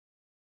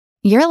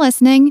You're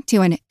listening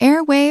to an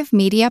Airwave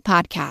Media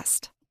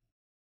Podcast.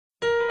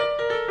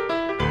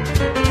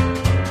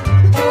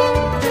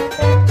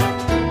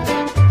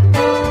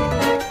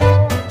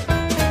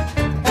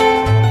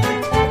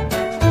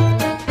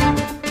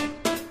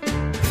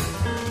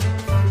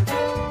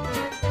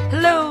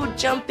 Hello,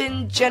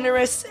 jumpin',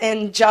 generous,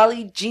 and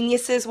jolly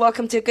geniuses.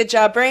 Welcome to Good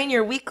Job Brain,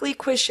 your weekly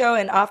quiz show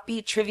and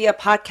offbeat trivia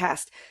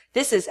podcast.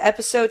 This is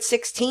episode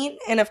 16,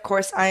 and of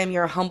course, I am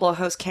your humble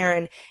host,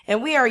 Karen,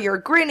 and we are your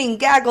grinning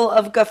gaggle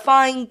of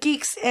guffawing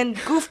geeks and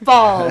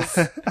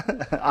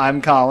goofballs.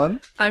 I'm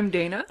Colin. I'm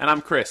Dana. And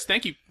I'm Chris.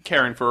 Thank you,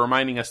 Karen, for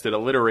reminding us that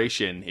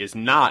alliteration is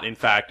not, in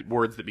fact,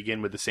 words that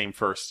begin with the same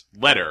first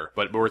letter,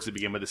 but words that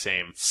begin with the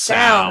same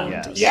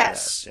sound.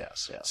 Yes.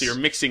 So your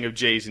mixing of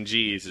J's and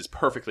G's is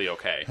perfectly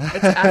okay.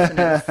 It's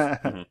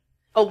assonance.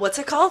 Oh, what's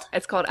it called?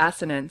 It's called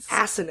assonance.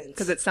 Assonance.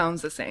 Because it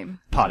sounds the same.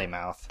 Potty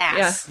mouth.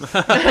 Ass.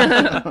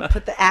 Yeah.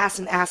 Put the ass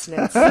in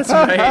assonance. That's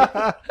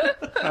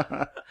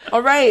right.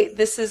 All right,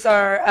 this is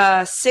our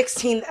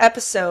 16th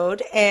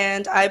episode,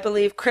 and I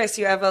believe, Chris,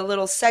 you have a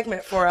little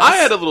segment for us. I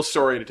had a little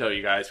story to tell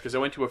you guys because I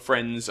went to a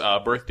friend's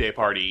birthday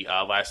party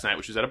last night,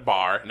 which was at a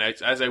bar. And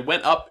as I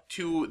went up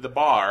to the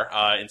bar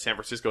in San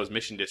Francisco's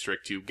Mission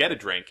District to get a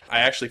drink, I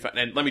actually found,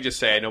 and let me just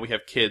say, I know we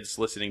have kids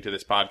listening to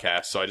this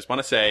podcast, so I just want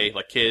to say,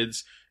 like,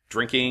 kids,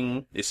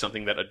 drinking is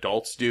something that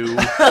adults do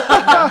to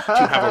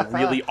have a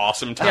really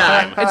awesome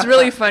time. Yeah, it's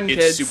really fun,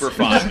 It's kids. super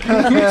fun.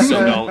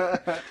 So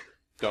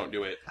don't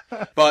do it.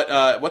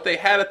 But what they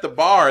had at the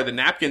bar, the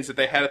napkins that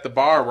they had at the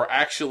bar were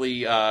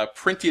actually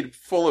printed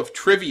full of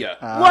trivia.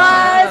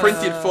 What?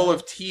 Printed full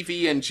of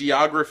TV and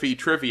geography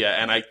trivia,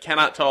 and I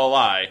cannot tell a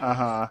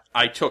lie.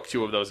 I took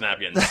 2 of those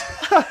napkins.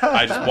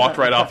 I just walked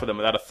right off of them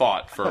without a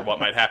thought for what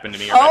might happen to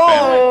me or my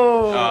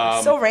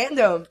family. So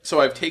random. So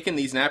I've taken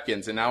these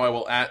napkins, and now I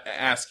will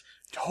ask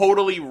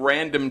totally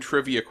random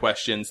trivia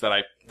questions that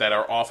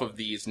are off of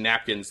these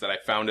napkins that I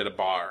found at a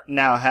bar.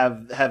 Now,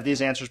 have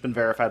these answers been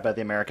verified by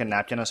the American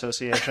Napkin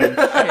Association?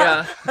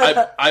 Yeah.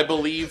 I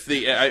believe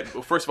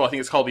first of all, I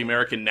think it's called the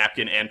American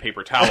Napkin and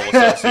Paper Towel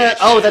Association.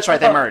 Oh, that's right.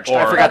 They merged.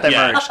 I forgot they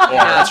merged.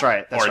 That's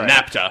right. Or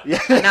NAPTA.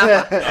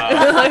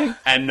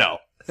 And no.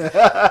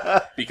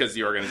 Because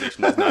the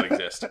organization does not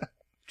exist.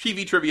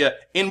 TV trivia.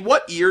 In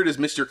what year does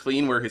Mr.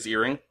 Clean wear his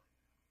earring?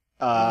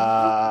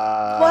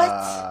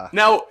 What?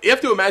 Now, you have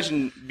to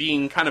imagine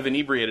being kind of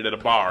inebriated at a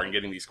bar and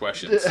getting these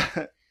questions.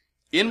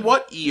 In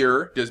what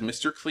year does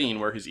Mr. Clean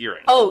wear his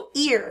earring? Oh,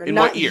 ear, In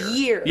not what year?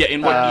 year. Yeah,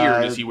 in what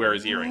year does he wear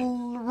his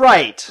earring?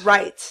 Right.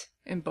 Right.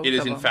 In both It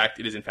is of in them. fact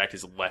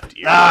his left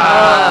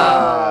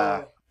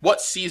ear.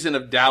 What season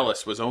of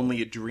Dallas was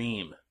only a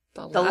dream?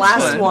 The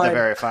last one. The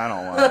very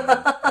final one.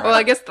 Well,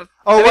 I guess the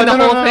Oh, the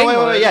whole thing wait.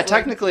 was, Yeah, like,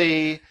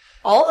 technically.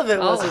 All of it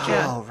was Oh, a dream.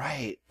 Oh,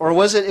 right. Or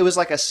was it? It was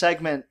like a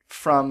segment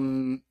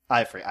from.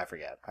 I forget.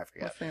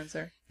 What's the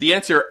answer? The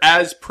answer,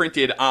 as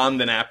printed on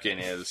the napkin,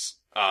 is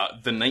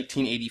the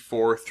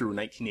 1984 through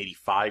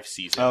 1985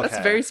 season. Okay.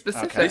 That's very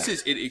specific. Okay. This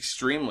is it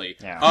extremely.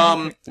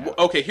 Yeah.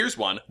 Okay, here's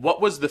one. What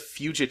was the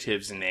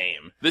fugitive's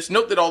name?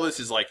 Note that all this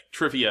is like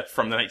trivia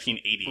from the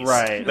 1980s.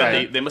 Right, That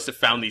right. They must have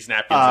found these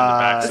napkins in the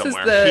back This is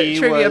somewhere. the He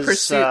Trivia was,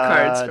 Pursuit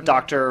cards from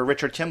Dr.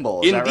 Richard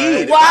Kimball. Is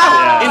Indeed. That right?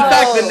 Wow. In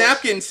fact, the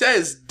napkin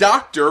says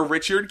Dr.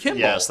 Richard Kimball.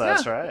 Yes,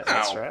 that's Yeah. right.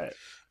 That's Wow. right.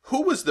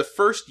 Who was the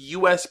first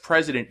U.S.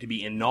 president to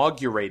be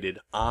inaugurated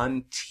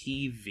on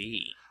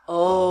TV?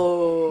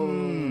 Oh.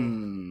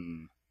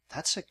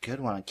 That's a good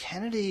one.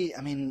 Kennedy,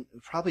 I mean,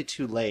 probably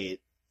too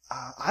late.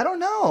 I don't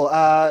know.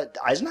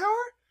 Eisenhower?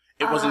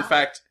 It was, in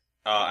fact,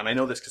 and I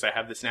know this because I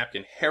have this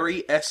napkin,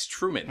 Harry S.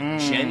 Truman,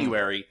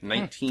 January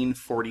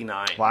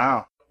 1949.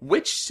 Wow.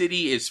 Which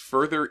city is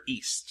further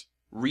east?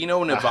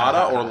 Reno,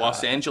 Nevada, or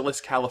Los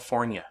Angeles,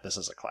 California? This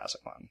is a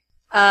classic one.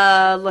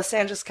 Los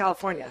Angeles,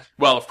 California.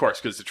 Well, of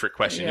course, because it's a trick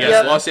question. Yeah. Yes,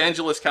 Yep. Los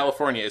Angeles,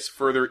 California is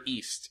further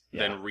east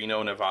than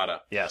Reno,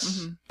 Nevada.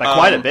 Yes. By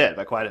quite a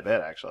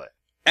bit, actually.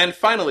 And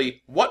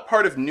finally, what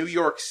part of New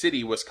York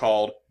City was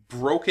called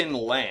Broken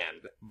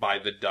Land by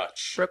the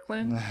Dutch?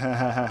 Brooklyn.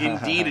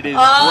 Indeed, it is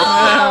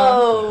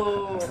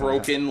Oh.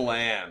 Broken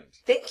Land.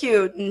 Thank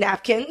you,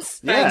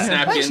 napkins. Thanks, Yeah.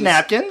 napkins. Thanks,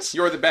 napkins.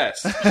 You're the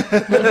best.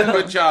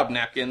 Good job,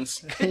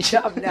 napkins. Good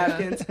job,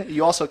 napkins.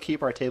 You also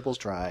keep our tables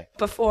dry.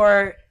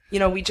 Before,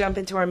 we jump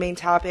into our main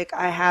topic,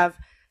 I have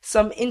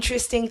some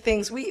interesting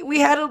things.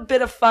 We had a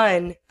bit of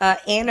fun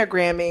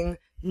anagramming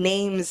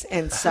names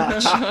and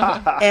such.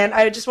 And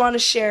I just want to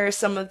share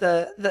some of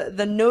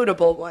the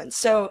notable ones.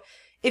 So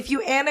if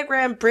you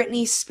anagram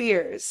Britney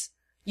Spears,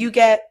 you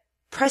get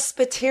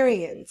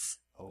Presbyterians.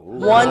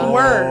 One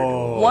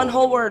word, one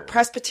whole word,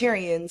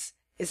 Presbyterians,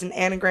 is an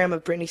anagram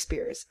of Britney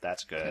Spears.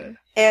 That's good.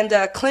 And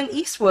Clint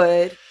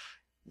Eastwood,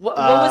 what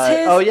was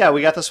his? Oh, yeah,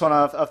 we got this one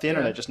off the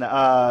internet just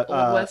now.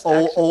 Old West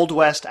Old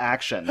West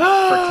Action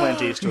Action. for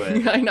Clint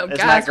Eastwood. I know, Isn't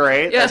gasp. that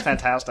great? Yeah. That's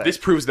fantastic. This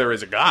proves there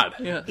is a God.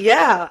 Yeah.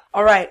 Yeah.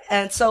 All right.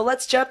 And so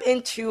let's jump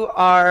into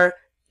our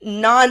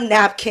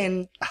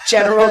non-napkin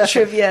general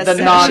trivia the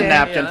session.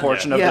 non-napkin Yeah.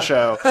 portion of Yeah. the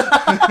show.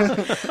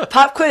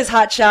 Pop quiz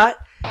hot shot.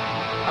 All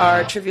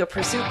our Trivial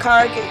Pursuit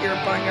card. Get your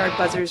barnyard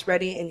buzzers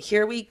ready, and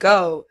here we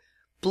go.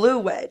 Blue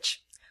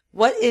wedge.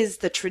 What is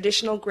the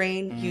traditional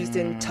grain used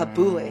in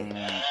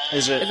tabbouleh?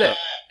 Is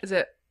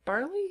it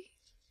barley?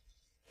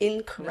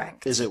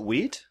 Incorrect. is it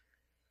wheat?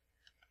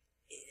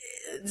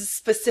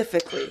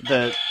 Specifically.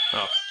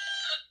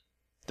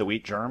 The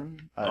wheat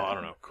germ? I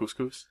don't know.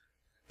 Couscous?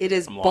 It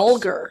is I'm lost.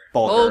 bulgur.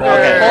 Bulgur. Bulgur.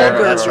 Okay,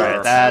 Bulgur. that's right.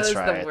 That That's was the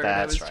right. word I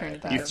That's was trying to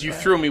right. think of. You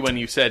threw me when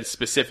you said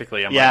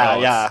specifically. I'm Yeah, like,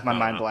 oh, yeah. it's- My I don't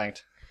mind know.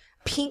 blanked.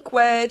 Pink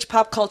wedge,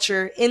 pop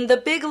culture. In The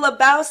Big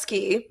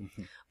Lebowski,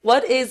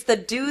 what is the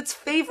dude's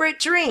favorite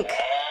drink?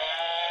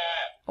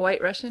 A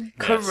White Russian?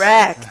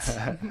 Correct.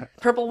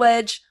 Purple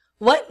wedge.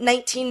 What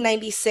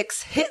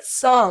 1996 hit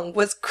song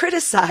was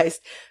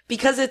criticized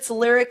because its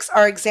lyrics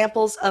are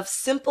examples of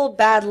simple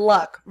bad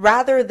luck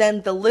rather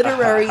than the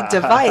literary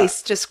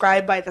device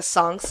described by the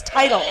song's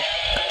title?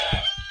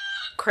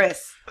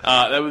 Chris.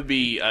 That would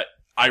be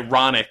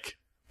Ironic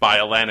by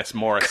Alanis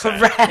Morissette.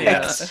 Correct.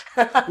 Yes.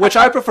 Which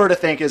I prefer to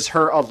think is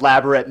her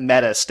elaborate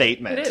meta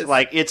statement. It is.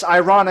 Like, it's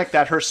ironic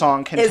that her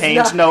song contains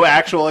not- no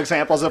actual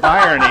examples of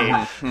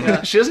irony.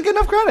 She doesn't get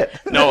enough credit.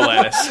 No,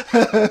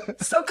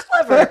 Alanis. So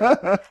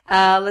clever.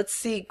 Let's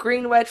see.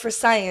 Green wedge for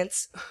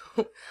science.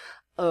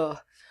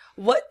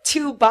 What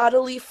two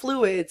bodily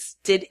fluids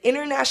did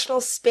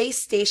International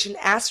Space Station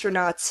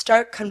astronauts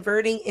start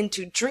converting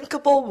into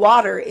drinkable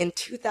water in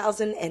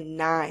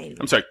 2009?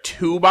 I'm sorry,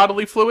 2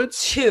 bodily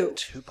fluids? Two.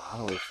 Two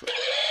bodily fluids.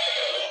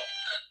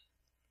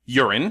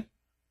 Urine.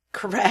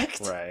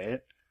 Correct. Right.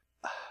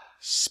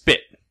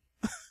 Spit.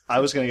 I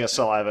was going to guess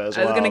saliva as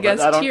I well. was going to but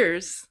I guess don't-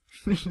 tears.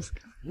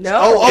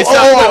 No. It's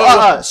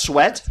not-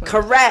 Sweat?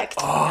 Correct.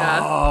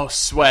 Oh,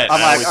 sweat.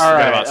 I'm I like, always all forget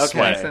right, about okay.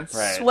 sweat. Makes sense.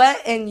 Right.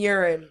 Sweat and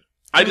urine.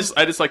 I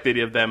just like the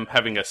idea of them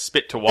having a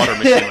spit to water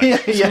machine.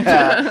 Like,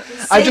 Yeah.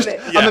 Save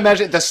it. I'm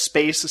imagining the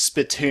space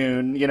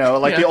spittoon,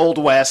 like the Old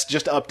West,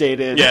 just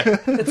updated. yeah.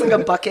 It's like a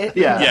bucket.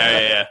 Yeah.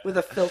 Yeah. With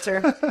a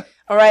filter.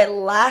 All right.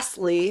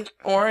 Lastly,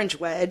 orange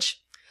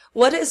wedge.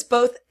 What is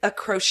both a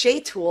crochet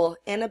tool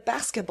and a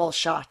basketball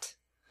shot?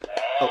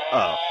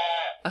 Oh,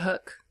 A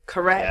hook.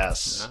 Correct.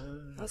 yes.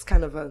 That was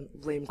kind of a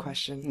lame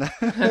question.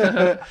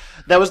 That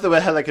was the way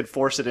how they could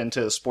force it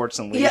into sports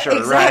and Yeah, leisure,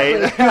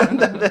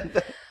 exactly.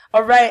 right?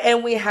 All right,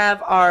 and we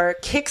have our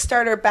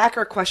Kickstarter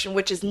backer question,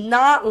 which is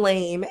not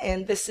lame,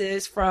 and this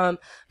is from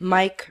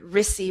Mike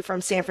Rissy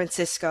from San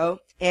Francisco,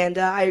 and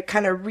I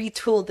kind of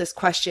retooled this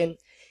question.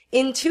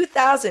 In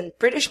 2000,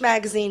 British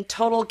magazine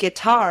Total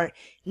Guitar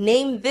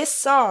named this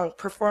song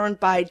performed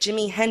by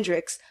Jimi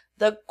Hendrix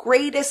the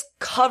greatest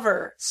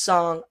cover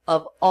song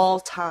of all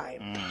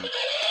time.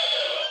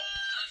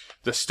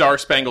 The Star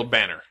Spangled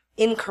Banner.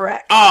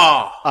 Incorrect.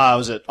 Oh!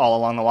 Was it All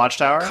Along the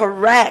Watchtower?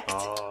 Correct.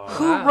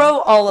 Who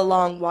wrote All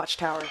Along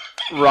Watchtower?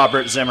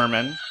 Robert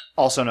Zimmerman,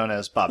 also known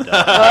as Bob Dylan.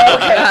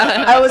 Okay,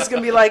 I was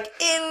gonna be like,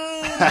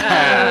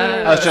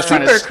 I was just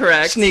trying Super to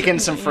correct. sneak in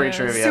some free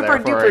trivia super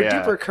there for duper you.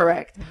 duper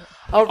correct.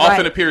 All right.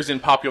 Often appears in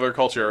popular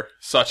culture,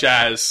 such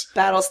as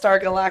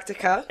Battlestar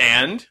Galactica.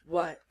 and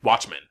What?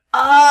 Watchmen.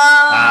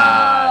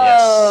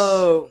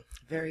 Oh,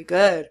 very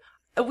good.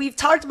 We've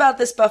talked about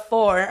this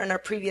before in our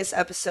previous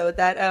episode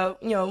that,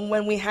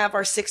 when we have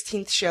our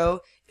 16th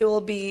show, it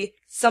will be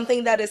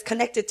something that is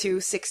connected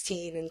to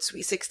 16 and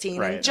Sweet 16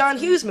 Right. and John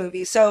Hughes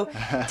movies. So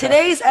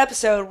today's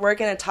episode, we're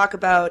going to talk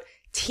about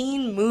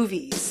teen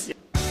movies.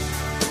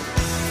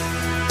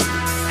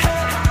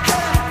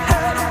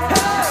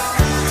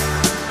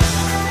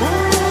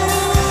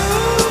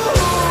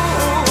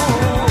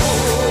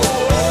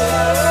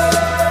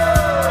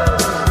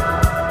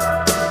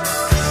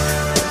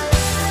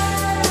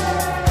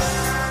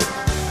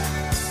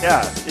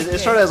 Yeah, it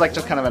started as like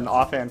just kind of an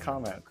offhand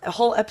comment. A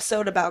whole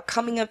episode about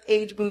coming of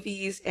age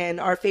movies and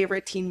our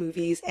favorite teen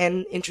movies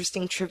and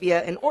interesting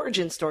trivia and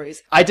origin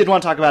stories. I did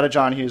want to talk about a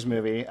John Hughes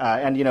movie,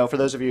 and for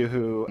those of you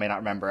who may not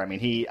remember, I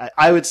mean,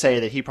 I would say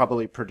that he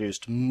probably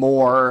produced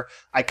more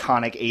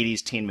iconic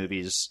 '80s teen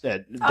movies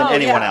than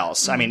anyone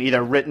else. I mean,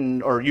 either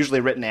written or usually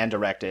written and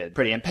directed.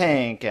 Pretty in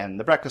Pink and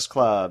The Breakfast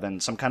Club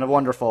and Some Kind of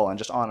Wonderful and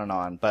just on and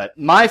on. But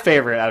my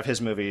favorite out of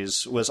his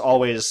movies was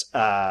always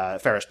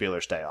Ferris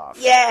Bueller's Day Off.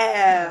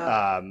 Yeah.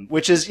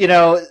 Which is,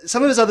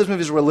 some of his other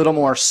movies were a little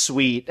more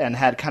sweet and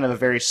had kind of a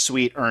very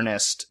sweet,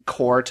 earnest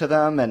core to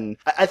them. And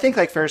I think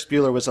like Ferris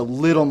Bueller was a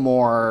little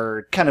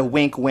more kind of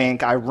wink,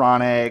 wink,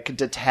 ironic,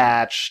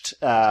 detached.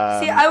 See,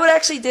 I would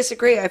actually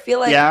disagree. I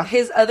feel like Yeah?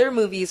 his other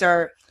movies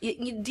are,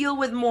 you deal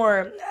with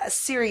more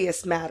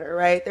serious matter,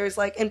 right? There's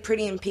like, in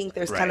Pretty in Pink,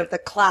 there's kind Right. of the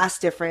class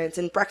difference,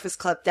 and Breakfast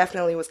Club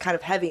definitely was kind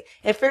of heavy.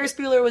 And Ferris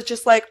Bueller was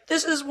just like,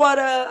 this is what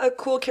a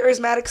cool,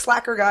 charismatic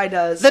slacker guy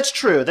does. That's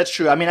true.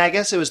 I mean, I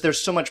guess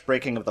there's so much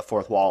breaking of the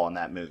fourth wall in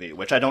that movie,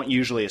 which I don't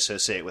usually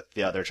associate with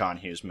the other John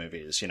Hughes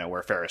movies,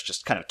 where Ferris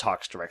just kind of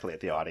talks directly at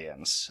the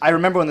audience. I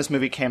remember when this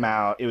movie came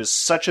out, it was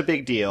such a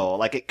big deal.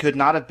 Like, it could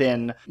not have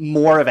been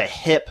more of a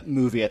hip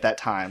movie at that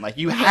time. Like,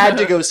 you had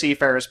to go see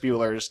Ferris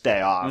Bueller's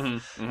Day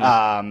Off.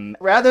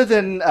 Rather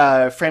than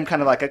frame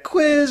kind of like a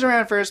quiz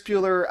around Ferris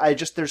Bueller,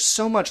 there's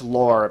so much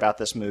lore about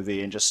this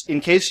movie, and just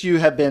in case you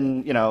have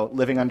been,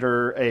 living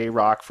under a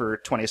rock for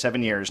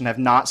 27 years and have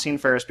not seen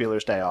Ferris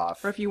Bueller's Day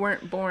Off. Or if you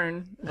weren't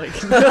born, like,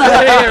 around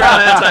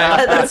that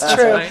time. That's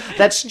true. fine.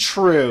 That's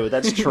true.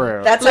 That's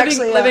true. That's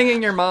actually living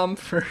in your mom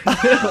for a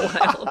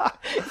while.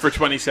 For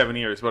 27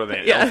 years. What are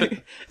they? Yeah.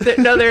 Elephant?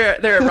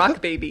 They're a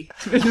rock baby.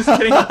 Just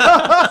kidding.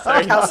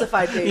 Sorry.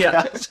 calcified baby.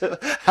 Yeah.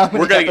 How many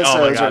We're gonna, oh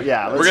my episodes god, are-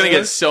 yeah, we're let's- gonna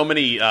get so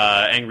many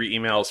angry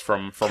emails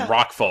from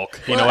rock folk.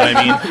 You know what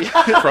I mean?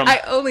 From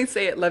I only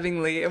say it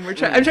lovingly, and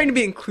I'm trying to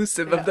be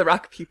inclusive of the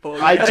rock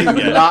people. I do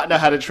not know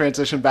how to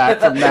transition back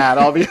from that,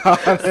 I'll be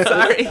honest.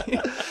 Sorry.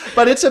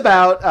 But it's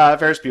about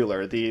Ferris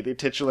Bueller, the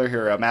titular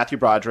hero, Matthew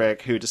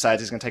Broderick, who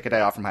decides he's going to take a day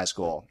off from high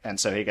school. And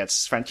so he gets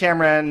his friend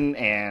Cameron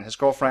and his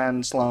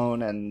girlfriend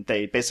Sloane, and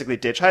they basically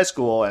ditch high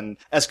school and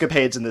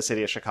escapades in the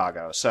city of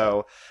Chicago.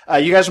 So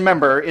you guys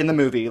remember in the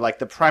movie, like,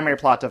 the primary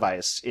plot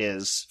device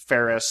is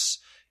Ferris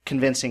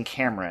convincing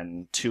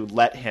Cameron to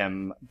let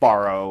him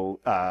borrow,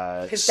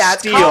 His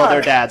dad's steal car.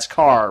 their dad's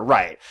car,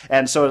 right?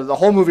 And so the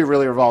whole movie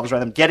really revolves around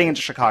them getting into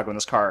Chicago in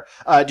this car.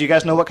 Do you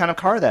guys know what kind of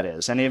car that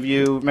is? Any of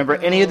you remember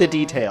any of the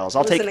details?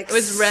 I'll take. It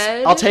was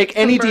red. I'll take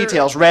any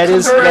details. Red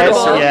is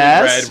Convertible.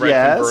 yes, Red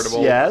yes,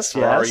 convertible, yes,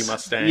 Ferrari yes.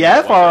 Mustang. Yeah, It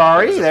was a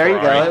Ferrari. There you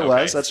Ferrari. go. It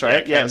was. Okay. That's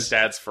right. Yeah, Ken's Yes.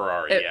 dad's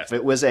Ferrari. It- Yes.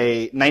 It was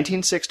a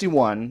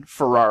 1961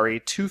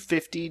 Ferrari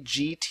 250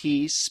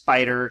 GT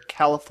Spider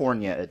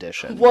California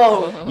edition.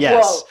 Whoa.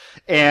 Yes, Whoa.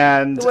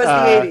 and It was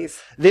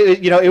the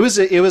 80s.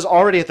 it was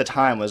already at the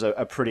time was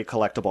a pretty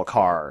collectible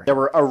car. There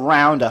were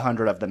around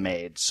 100 of them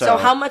made. So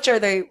how much are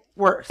they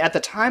worth? At the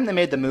time they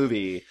made the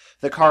movie,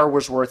 the car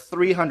was worth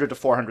 $300,000 to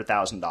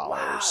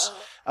 $400,000.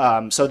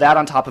 So that,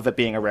 on top of it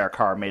being a rare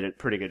car, made it a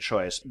pretty good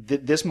choice.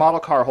 This model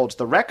car holds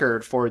the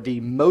record for the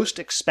most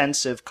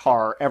expensive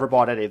car ever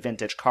bought at a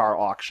vintage car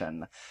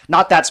auction.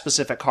 Not that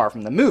specific car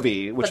from the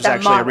movie, which But is that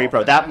actually model. a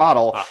repro. That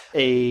model,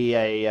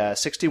 a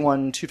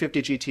 61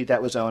 250 GT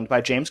that was owned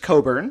by James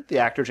Coburn, the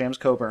actor James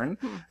Coburn,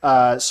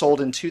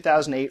 sold in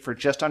 2008 for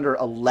just under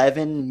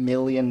 $11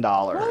 million.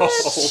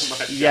 Oh my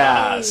god.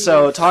 Yeah,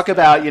 so talk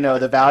about,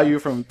 the value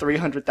from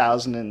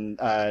 $300,000 in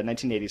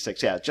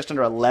 1986. Yeah, just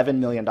under $11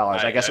 million.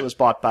 I guess it was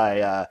bought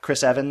by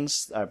Chris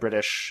Evans, a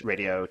British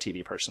radio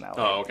TV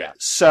personality. Oh, okay.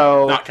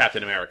 So, Not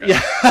Captain America.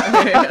 Yeah.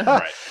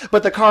 Right.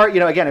 but the car,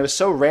 again, it was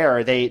so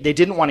rare, they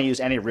didn't want to use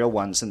any real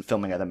ones in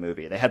filming of the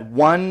movie. They had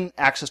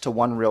access to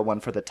one real one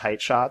for the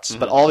tight shots,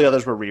 but all the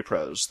others were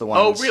repros. The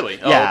ones, Oh, really?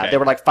 Oh, yeah, okay. they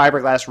were like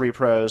fiberglass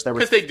repros. They were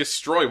Because they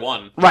destroy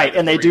one. Right,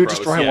 and they The do repros,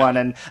 destroy yeah. one,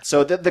 and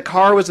so the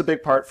car was a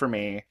big part for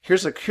me.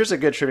 Here's a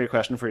good trivia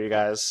question for you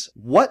guys.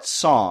 What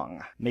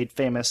song, made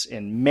famous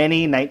in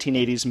many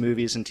 1980s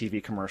movies and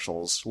TV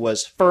commercials,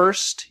 was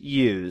first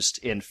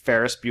used in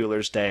Ferris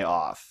Bueller's Day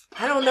Off?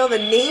 I don't know the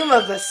name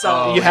of the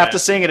song. You have to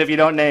sing it if you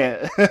don't name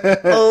it.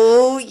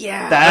 Oh,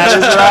 yeah. That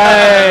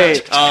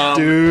is right.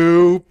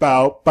 Do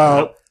bow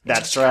bow.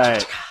 That's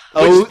right.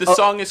 Which the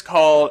song is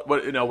called,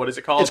 what is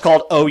it called? It's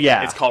called Oh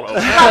Yeah. It's called Oh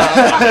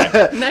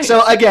Yeah. Nice.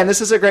 So again,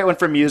 this is a great one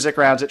for music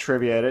rounds at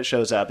trivia, and it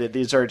shows up.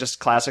 These are just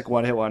classic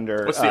one-hit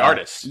wonder. What's the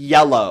artist?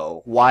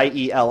 Yellow,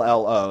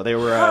 Yello. They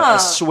were a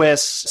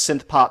Swiss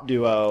synth pop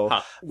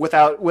duo.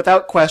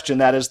 Without question,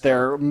 that is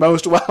their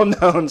most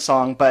well-known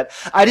song. But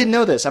I didn't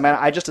know this. I mean,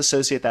 I just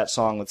associate that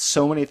song with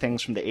so many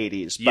things from the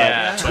 '80s. But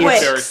Yeah. it's-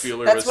 Twix. Ferris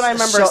Bueller That's was- what I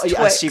remember so, as yeah,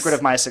 A Twix. Secret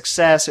of My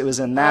Success. It was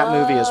in that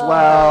movie as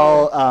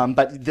well.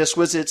 But this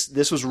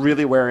was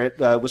really where it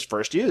was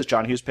first used.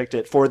 John Hughes picked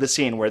it for the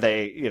scene where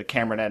they,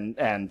 Cameron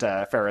and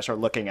Ferris are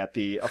looking at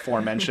the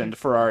aforementioned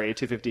Ferrari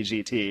 250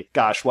 GT.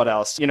 Gosh, what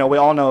else? We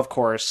all know, of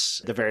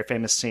course, the very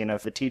famous scene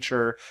of the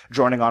teacher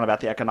droning on about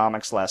the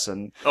economics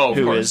lesson, Oh, of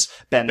who course. is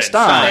Ben Ben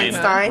Stein.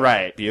 Stein.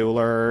 Right.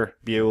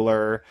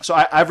 Bueller. So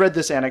I've read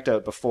this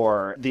anecdote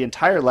before. The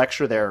entire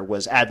lecture there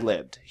was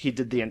ad-libbed. He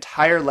did the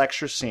entire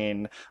lecture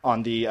scene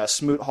on the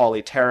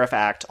Smoot-Hawley Tariff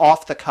Act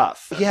off the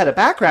cuff. He had a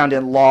background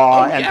in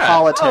law and yeah.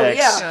 politics.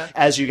 Oh, yeah.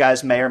 As you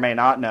guys may or may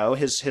not know,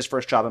 his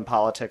first job in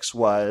politics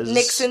was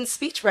Nixon's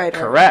speechwriter.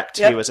 Correct.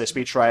 Yep. He was a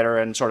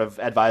speechwriter and sort of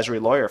advisory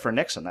lawyer for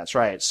Nixon. That's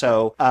right.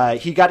 So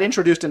he got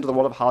introduced into the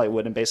world of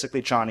Hollywood, and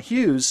basically John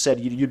Hughes said,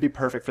 you'd be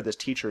perfect for this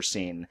teacher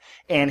scene.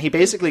 And he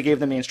basically gave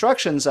them the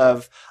instructions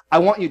of, I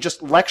want you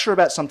just lecture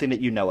about something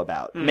that you know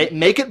about.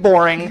 Make it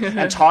boring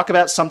and talk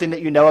about something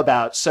that you know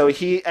about. So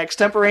he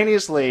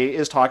extemporaneously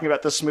is talking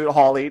about the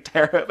Smoot-Hawley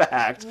Tariff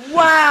Act.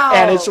 Wow.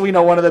 And it's,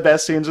 one of the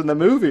best scenes in the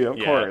movie, of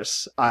Yeah.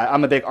 course.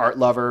 I'm a big art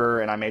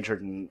lover, and I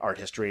majored in art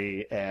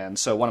history, and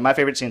so one of my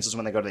favorite scenes is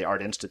when they go to the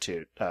Art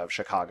Institute of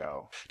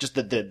Chicago. Just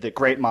the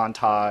great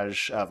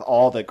montage of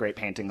all the great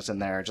paintings in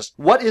there. Just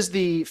what is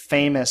the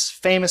famous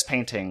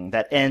painting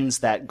that ends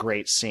that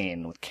great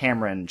scene with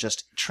Cameron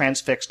just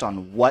transfixed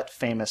on what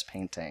famous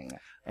painting?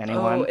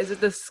 Anyone? Oh, is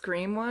it the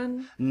Scream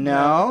one?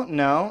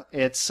 No.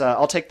 It's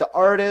I'll take the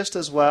artist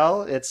as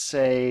well. It's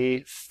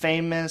a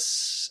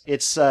famous.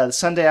 It's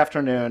Sunday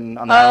Afternoon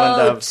on the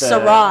island of the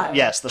Seurat.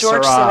 Yes, the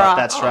George Seurat. Seurat.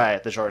 That's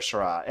right, the George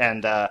Seurat.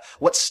 And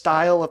what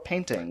style of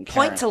painting?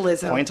 Karen?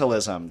 Pointillism.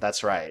 Pointillism.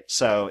 That's right.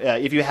 So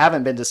if you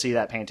haven't been to see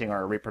that painting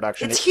or a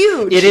reproduction, It's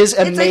huge. It is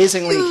It's a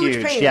amazingly huge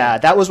huge. painting. Yeah,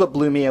 that was what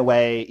blew me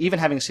away. Even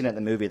having seen it in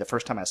the movie, the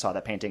first time I saw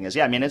that painting is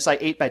it's like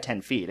 8 by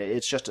 10 feet.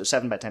 It's just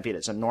 7 by 10 feet.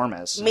 It's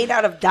enormous. Made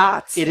out of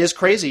dots. It is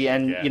crazy,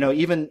 and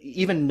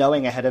even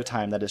knowing ahead of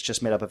time that it's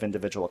just made up of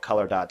individual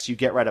color dots, you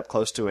get right up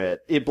close to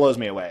it. It blows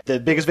me away. The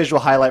biggest visual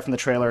highlight from the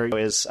trailer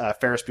is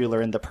Ferris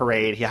Bueller in the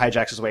parade. He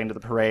hijacks his way into the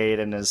parade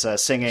and is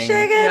singing.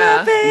 Shake it Yeah.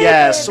 up, baby,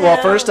 Yes. Well,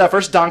 now.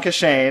 first Danke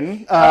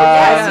Shane.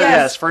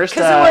 Yes. First,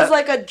 Because it was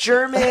like a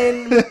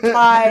German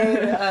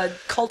pride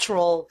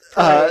cultural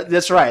parade.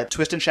 that's right.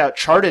 Twist and Shout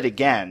charted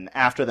again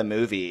after the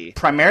movie,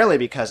 primarily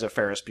because of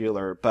Ferris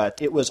Bueller, but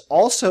it was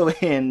also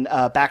in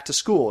Back to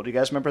School. Do you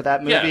guys remember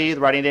that movie, Yeah.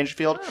 The Rodney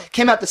Dangerfield?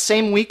 Came out the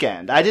same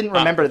weekend. I didn't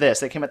remember this.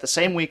 They came out the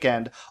same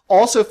weekend.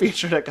 Also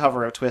featured a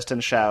cover of Twist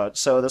and Shout.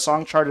 So the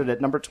song charted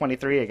at number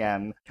 23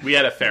 again. We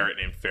had a ferret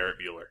named Ferret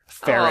Bueller.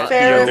 Ferret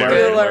Ferris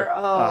Bueller. Bueller.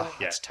 Oh, Oh.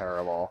 that's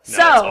terrible. No, So-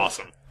 that's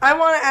awesome. I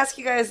want to ask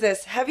you guys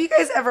this. Have you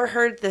guys ever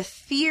heard the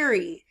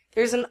theory?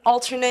 There's an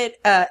alternate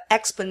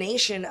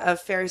explanation of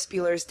Ferris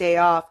Bueller's Day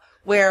Off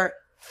where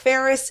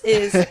Ferris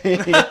is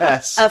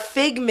Yes. a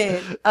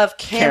figment of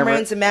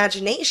Cameron's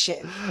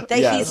imagination. That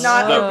Yes. he's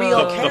not a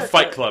real The character.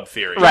 Fight Club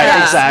theory. Right,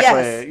 Yes,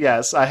 exactly. yes.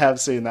 Yes, I have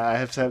seen that. I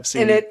have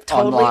seen And it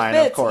totally online,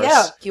 of fits, course.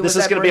 yeah. He This was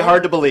is at going to be Maroon.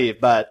 hard to believe,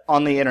 but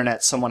on the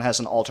internet, someone has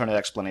an alternate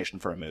explanation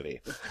for a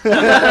movie.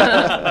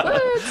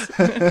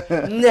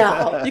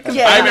 No. You can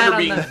Yeah. I find that remember on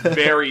being the-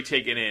 very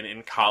taken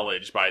in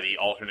college by the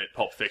alternate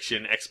Pulp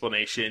Fiction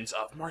explanations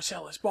of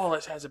Marcellus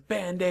Wallace has a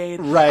Band-Aid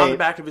Right. on the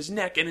back of his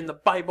neck, and in the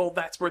Bible,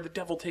 that's where the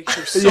devil takes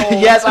your soul.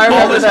 Yes, I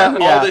remember that,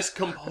 yeah. All this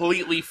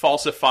completely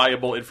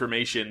falsifiable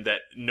information that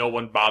no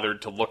one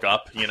bothered to look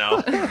up,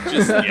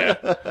 Just,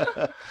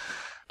 yeah.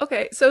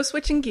 Okay, so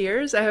switching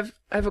gears, I have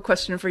a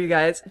question for you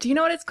guys. Do you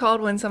know what it's called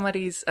when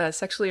somebody's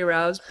sexually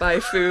aroused by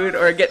food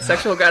or get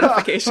sexual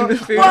gratification with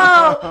food?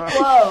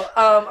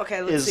 Whoa.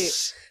 Okay, let's Is-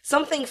 see.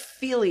 Something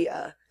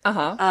philia.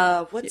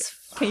 Uh-huh. What's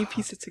Can you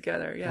piece it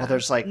together? Yeah. Well,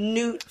 there's like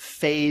newt?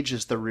 phage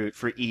is the root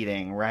for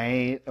eating,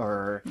 right?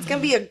 Or It's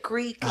gonna be a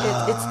Greek.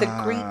 It's the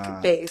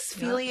Greek base.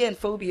 Philia and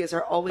phobias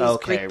are always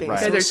Okay, Greek based.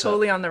 right. You guys are So-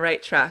 totally on the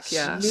right track,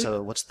 yeah.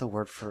 so what's the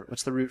root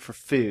for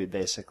food,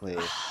 basically?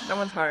 That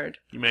one's hard.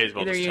 You may as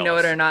well Either just you tell know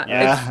us. it or not.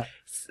 Yeah.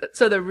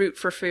 So the root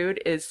for food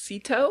is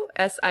Sito,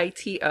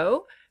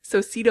 S-I-T-O. So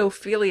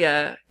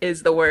cetophilia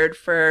is the word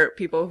for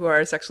people who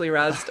are sexually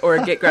aroused or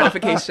get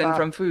gratification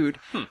from food.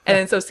 And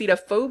then so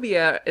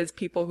cetophobia is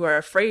people who are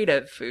afraid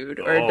of food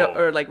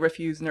or like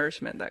refuse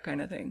nourishment, that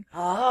kind of thing.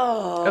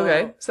 Oh.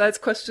 Okay, so that's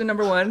question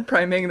number one,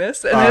 priming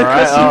this. And All then right.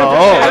 question number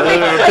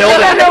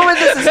I know where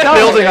this is going.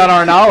 building on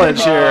our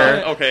knowledge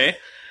here. Okay.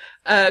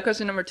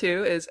 Question number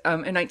two is, in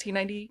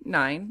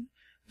 1999,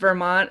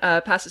 Vermont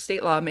passed a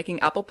state law making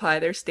apple pie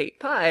their state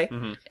pie.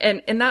 Mm-hmm.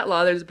 And in that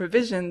law, there's a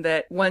provision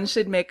that one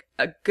should make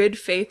a good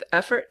faith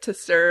effort to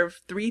serve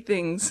 3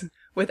 things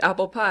with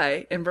apple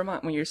pie in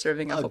Vermont when you're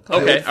serving apple pie.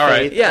 Okay, all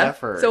right. Yeah.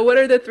 Effort. So what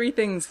are the 3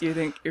 things you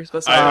think you're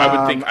supposed to I have?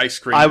 would think ice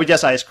cream. I would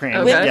guess ice cream.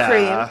 Okay. Whipped Yeah.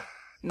 cream.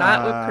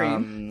 Not whipped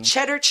cream.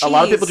 Cheddar cheese. A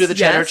lot of people do the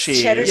cheddar Yes,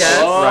 cheese. cheddar Yes.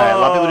 cheese. Right. A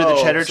lot of people do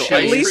the cheddar So cheese.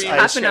 ice At least cream,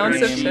 half an cheddar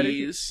ounce of cheddar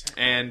cheese,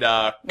 and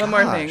One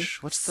more thing. Gosh,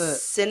 what's the?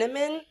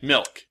 cinnamon.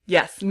 milk.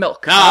 Yes,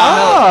 milk.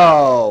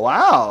 Oh,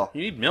 wow.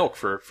 You need milk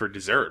for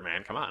dessert,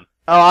 man. Come on.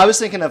 Oh, I was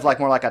thinking of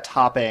more like a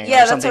topping. Yeah,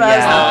 or that's something. what I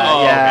was yeah,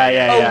 thinking. yeah, Okay.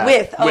 yeah, yeah.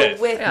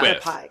 With Yeah. the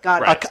pie.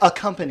 Got Right. it.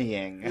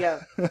 Accompanying.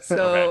 Yeah.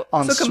 So,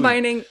 On so sweet.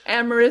 combining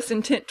amorous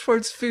intent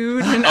towards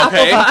food and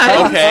Okay,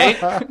 apple pie. okay.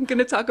 I'm going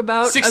to talk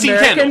about 16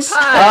 American candles.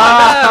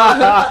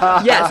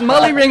 Pie. Yes,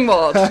 Molly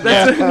Ringwald.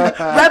 That's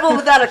Rebel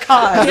without a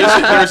cause.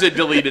 There's a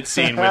deleted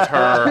scene with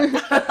her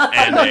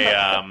and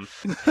a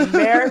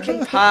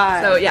American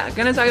Pie. So yeah,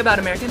 going to talk about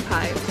American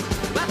Pie.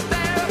 My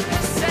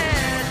therapist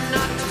said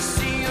not to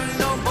see you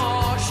no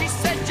more. She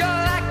said you're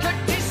like a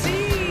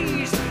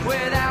disease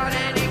without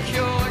any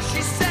cure.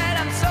 She said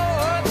I'm so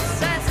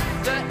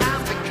obsessed that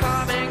I'm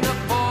becoming a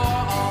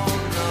bore. Oh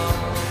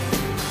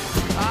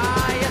no,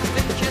 I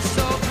think you're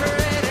so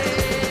pretty.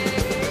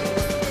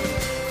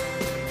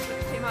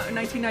 Came out in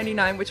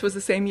 1999, which was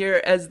the same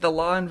year as the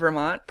law in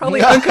Vermont.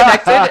 Probably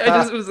unconnected.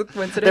 It was a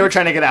coincidence. They were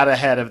trying to get out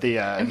ahead of the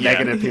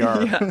negative PR.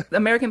 Yeah. The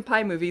American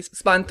Pie movies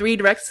spawned 3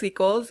 direct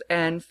sequels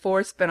and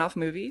 4 spin-off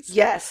movies.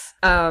 yes.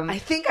 I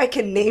think I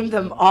can name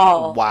them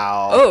all.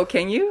 Wow. Oh,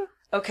 can you?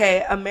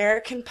 Okay,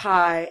 American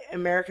Pie,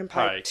 American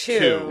Pie Pie 2,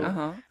 2.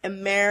 Uh-huh.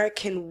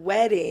 American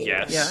Wedding,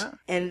 yes. Yeah.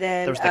 and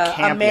then There's the camp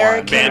one.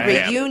 American Band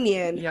camp.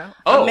 Reunion, Yeah.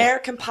 Oh.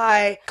 American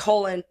Pie,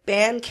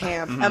 Band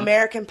Camp,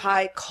 American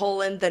Pie,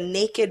 The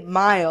Naked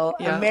Mile,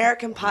 Yeah.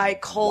 American Pie,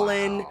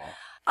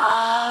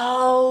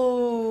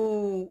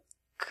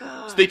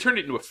 God. So they turned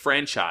it into a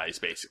franchise,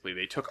 basically.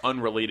 They took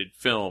unrelated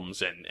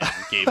films and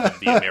gave them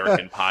the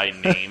American Pie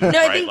name. No, I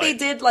right? think they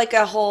did like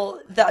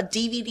the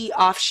DVD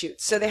offshoot.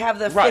 So they have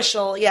the Right.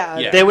 official,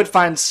 yeah. They would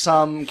find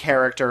some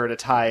character to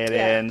tie it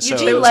Yeah. in, so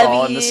Eugene it was all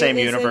in Levy the same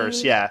is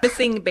universe. in- Yeah.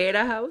 Missing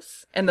Beta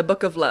House and The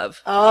Book of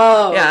Love.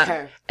 Oh, Yeah.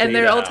 okay. And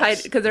they're Beta all House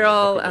tied because they're and The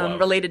all Book of Love.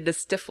 related to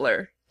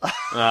Stifler.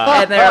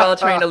 And they're all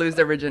trying to lose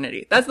their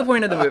virginity. That's the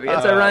point of the movie.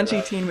 It's a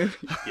raunchy teen movie.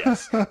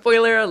 Yes.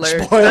 Spoiler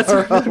alert. Spoiler That's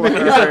what the movie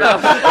is alert.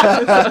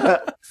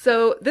 about.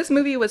 So this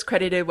movie was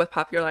credited with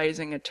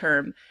popularizing a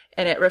term,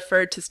 and it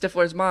referred to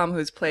Stifler's mom,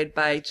 who's played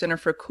by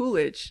Jennifer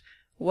Coolidge.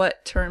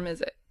 What term is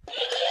it?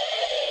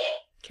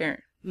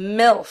 Karen.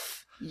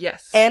 MILF.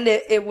 Yes. And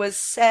it was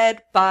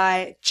said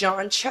by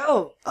John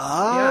Cho.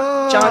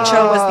 Oh. John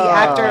Cho was the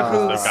actor The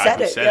who guy said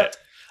who it. said Yep.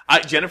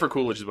 it. Jennifer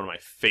Coolidge is one of my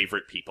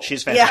favorite people.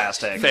 She's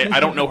fantastic.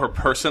 I don't know her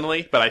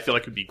personally, but I feel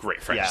like we'd be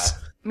great friends.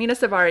 Yeah. Mina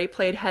Savari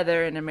played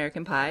Heather in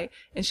American Pie,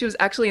 and she was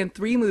actually in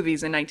 3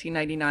 movies in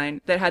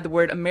 1999 that had the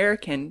word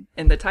American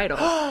in the title.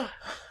 Oh,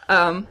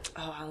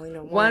 I only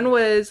know one. One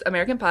was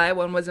American Pie,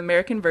 one was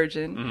American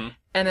Virgin,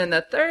 and then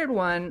the third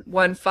one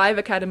won 5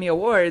 Academy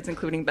Awards,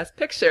 including Best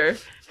Picture.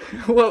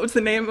 What was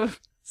the name of...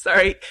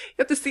 Sorry, you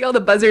have to see all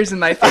the buzzers in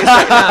my face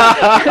right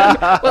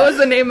now. What was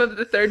the name of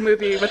the third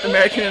movie with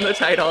American in the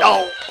title?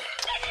 Oh,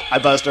 I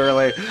buzzed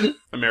early.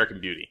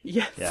 American Beauty.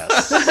 Yes.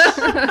 Yes.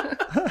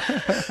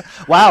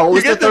 Wow, what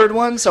was the get the- third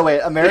one? So wait,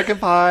 American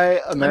Pie,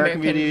 American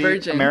American Beauty,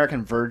 Virgin.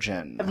 American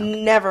Virgin. I've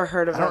never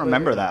heard of I that don't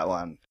remember movie. that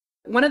one.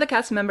 One of the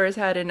cast members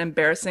had an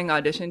embarrassing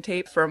audition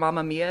tape for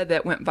Mamma Mia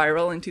that went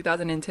viral in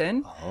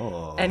 2010.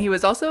 Oh. And he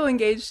was also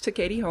engaged to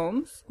Katie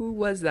Holmes. Who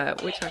was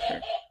that? Which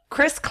actor?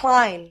 Chris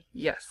Klein.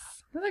 Yes.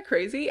 Isn't that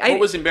crazy? What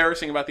was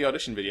embarrassing about the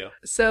audition video?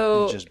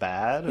 So Just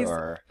bad, he's-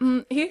 or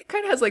he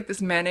kind of has like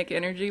this manic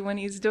energy when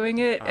he's doing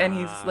it, and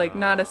he's like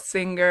not a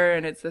singer,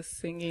 and it's a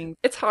singing.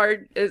 It's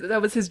hard.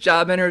 That was his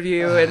job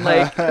interview, and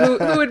like who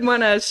would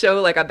want to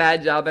show like a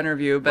bad job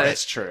interview? But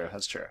that's true.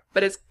 That's true.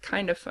 but it's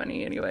kind of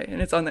funny anyway,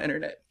 and it's on the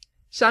internet.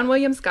 Sean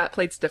William Scott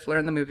played Stifler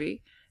in the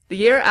movie. The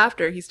year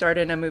after, he starred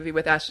in a movie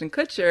with Ashton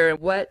Kutcher.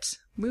 What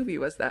movie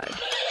was that?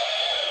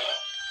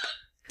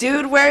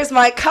 Dude, where's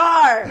my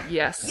car?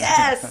 Yes.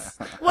 Yes.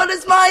 What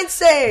does mine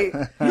say?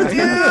 Dude,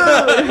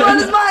 what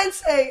does mine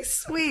say?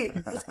 Sweet.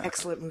 That's an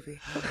excellent movie.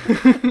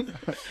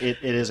 It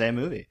is a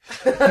movie.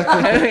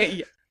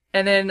 Yeah.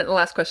 And then the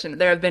last question.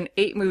 There have been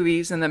 8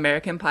 movies in the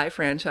American Pie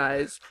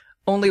franchise.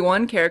 Only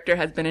one character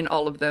has been in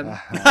all of them.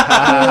 Who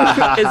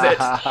is it?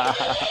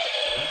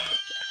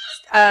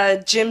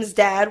 Jim's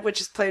dad,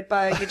 which is played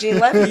by Eugene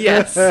Levy.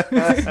 Yes.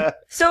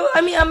 So,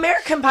 I mean,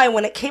 American Pie,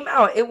 when it came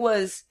out, it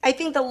was, I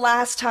think the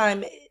last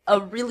time a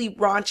really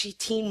raunchy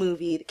teen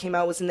movie that came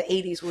out was in the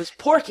 80s was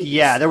Porky's.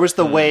 Yeah, there was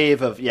the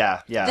wave of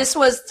yeah. This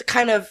was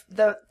kind of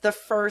the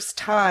first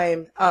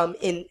time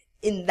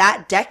in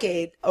that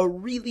decade a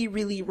really,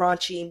 really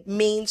raunchy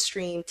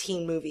mainstream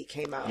teen movie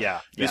came out.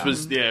 yeah. This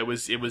was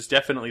it was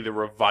definitely the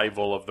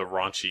revival of the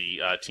raunchy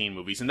teen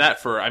movies, and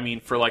that for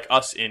like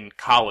us in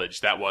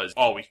college, that was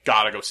we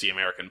gotta go see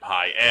American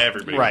Pie.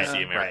 Everybody Right, gotta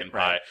see American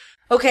right, right.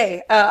 Pie.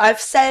 Okay, I've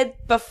said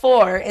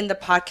before in the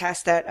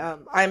podcast that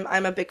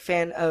I'm a big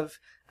fan of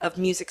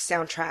music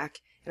soundtrack,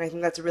 and I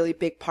think that's a really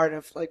big part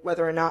of like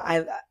whether or not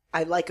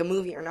I like a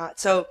movie or not.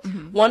 So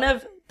one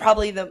of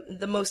probably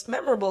the most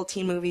memorable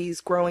teen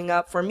movies growing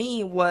up for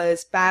me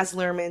was Baz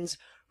Luhrmann's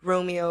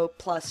Romeo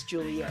plus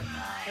Juliet.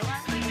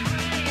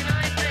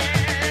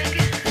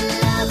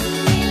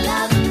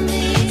 Love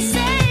me,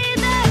 say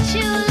that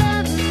you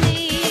love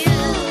me.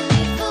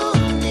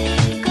 Fool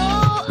me, go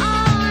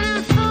on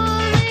and fool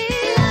me.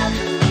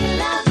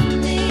 Love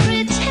me,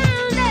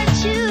 pretend that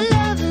you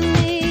love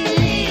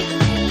me.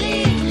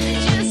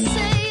 Just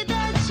say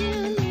that you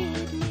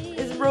need me.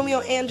 Is Romeo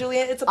and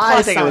Juliet? It's a plus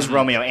I think it was sign.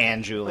 Romeo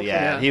and Juliet.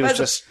 Yeah. He was But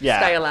just the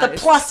Stylized. The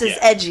plus is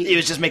edgy. He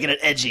was just making it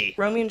edgy.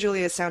 Romeo and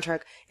Juliet's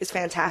soundtrack is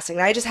fantastic.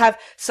 And I just have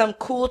some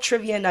cool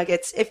trivia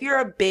nuggets. If you're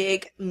a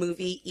big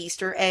movie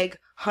Easter egg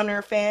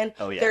hunter fan,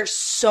 Oh, yeah. there's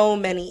so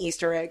many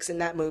Easter eggs in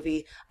that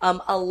movie.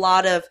 A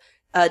lot of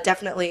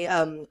definitely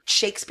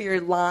Shakespeare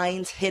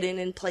lines hidden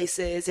in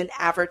places and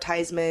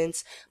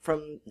advertisements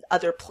from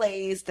other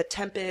plays, The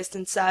Tempest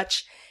and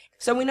such.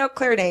 So we know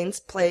Claire Danes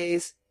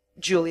plays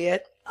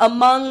Juliet.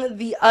 Among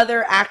the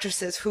other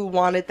actresses who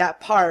wanted that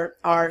part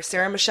are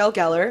Sarah Michelle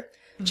Gellar,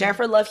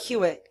 Jennifer Love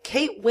Hewitt,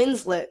 Kate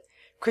Winslet,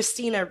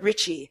 Christina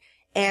Ricci,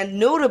 and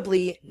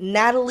notably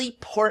Natalie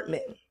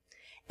Portman.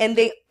 And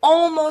they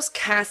almost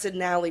casted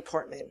Natalie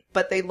Portman,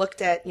 but they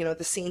looked at,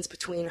 the scenes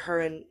between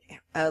her and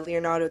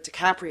Leonardo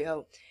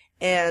DiCaprio,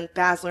 and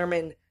Baz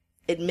Luhrmann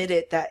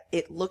admitted that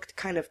it looked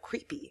kind of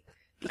creepy.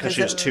 Because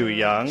she was too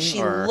young?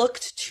 She or?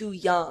 looked too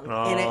young,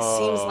 and it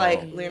seems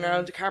like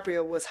Leonardo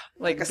DiCaprio was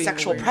like a being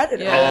sexual weird.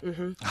 predator. Yeah.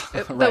 Mhm.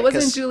 Right, That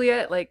wasn't 'cause-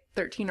 Juliet like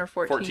 13 or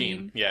 14?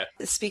 14, yeah.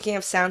 Speaking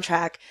of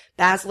soundtrack,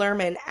 Baz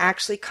Luhrmann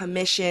actually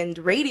commissioned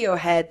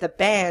Radiohead, the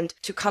band,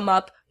 to come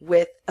up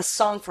with a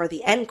song for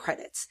the end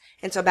credits.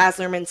 And so Baz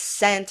Luhrmann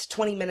sent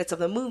 20 minutes of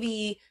the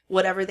movie,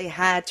 whatever they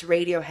had, to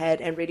Radiohead,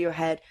 and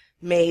Radiohead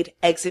made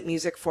exit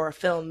music for a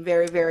film.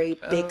 Very, very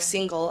big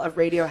single of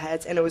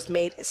Radiohead's, and it was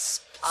made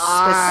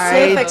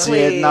I specifically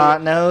did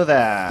not know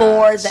that.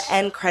 for the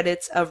end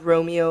credits of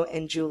Romeo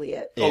and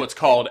Juliet. Oh, it's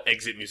called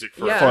exit music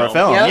for Yeah. a For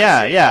film. a film,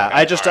 Yep. yeah. Okay,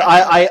 I just, all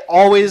right. I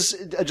always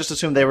just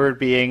assumed they were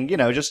being,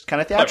 just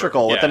kind of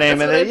theatrical with Yeah, the name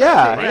that's of what it. I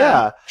Yeah, thought,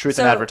 yeah. Truth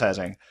in So-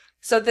 advertising.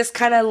 So this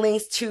kind of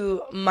links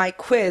to my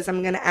quiz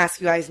I'm going to ask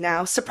you guys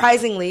now.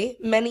 Surprisingly,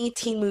 many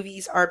teen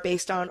movies are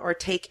based on or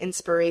take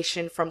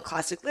inspiration from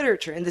classic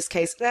literature. In this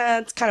case,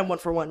 it's kind of one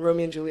for one.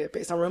 Romeo and Juliet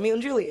based on Romeo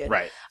and Juliet.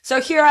 Right. So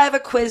here I have a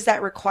quiz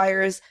that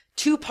requires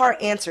 2-part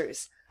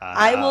answers.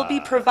 I will be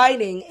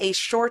providing a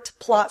short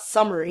plot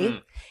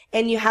summary,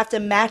 and you have to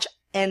match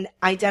and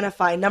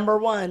identify, number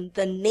one,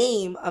 the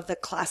name of the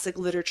classic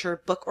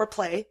literature book or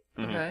play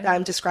Okay. that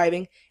I'm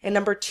describing, and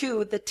number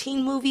two, the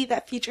teen movie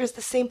that features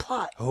the same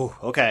plot. Oh,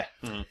 okay.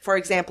 For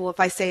example, if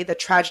I say the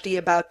tragedy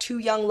about two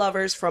young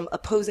lovers from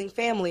opposing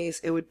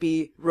families, it would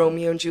be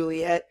Romeo and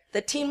Juliet.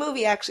 The teen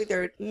movie, actually,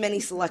 there are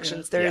many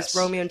selections. There's Yes.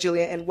 Romeo and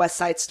Juliet and West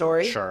Side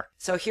Story. Sure.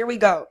 So here we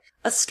go.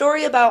 A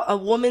story about a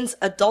woman's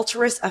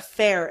adulterous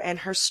affair and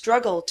her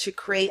struggle to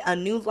create a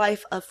new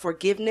life of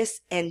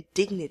forgiveness and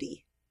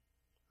dignity.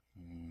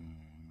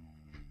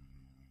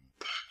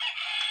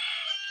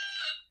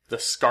 The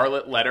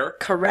Scarlet Letter.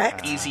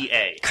 Correct? Easy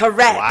A.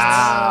 Correct.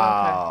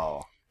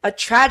 Wow. A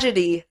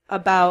tragedy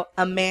about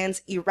a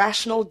man's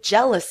irrational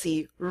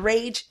jealousy,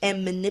 rage,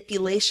 and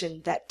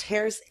manipulation that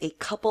tears a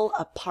couple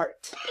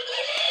apart.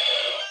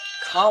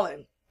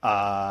 Colin.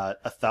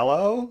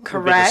 Othello would be the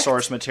Correct.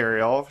 source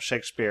material,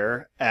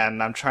 Shakespeare,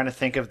 and I'm trying to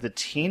think of the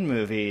teen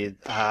movie.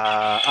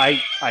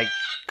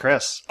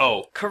 Chris.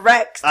 Oh.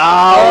 Correct.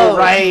 Oh,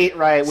 right,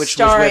 which was with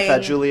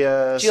Starring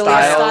Julia Julia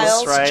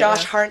Stiles, right?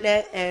 Josh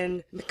Hartnett,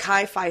 and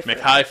Mekhi Phifer.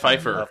 Mekhi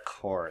Phifer Of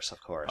course. of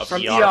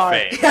From ER ER.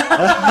 fame.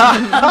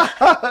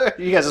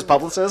 You guys as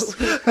publicists?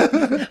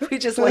 We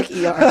just like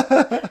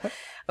ER.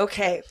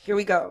 Okay, here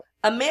we go.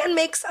 A man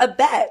makes a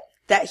bet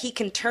that he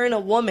can turn a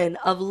woman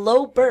of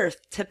low birth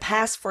to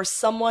pass for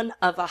someone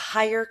of a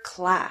higher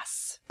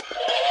class.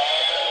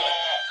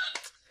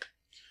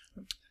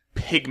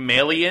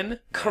 Pygmalion.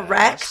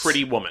 Correct.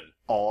 Pretty Woman.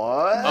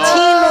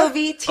 Oh.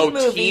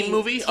 Teen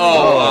movie.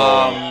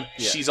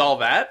 She's All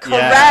That?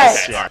 Correct.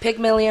 Yes, yeah.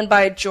 Pygmalion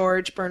by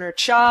George Bernard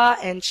Shaw,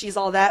 and She's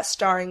All That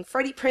starring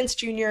Freddie Prinze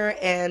Jr.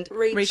 and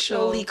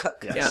Rachel Lee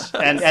Cook. Yes.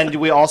 And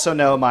we also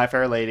know My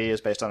Fair Lady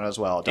is based on it as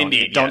well. Don't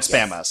Indeed. don't yes.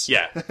 spam us.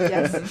 Yeah.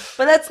 Yes.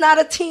 But that's not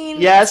a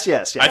teen. Yes.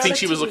 I think a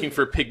she was teen. looking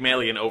for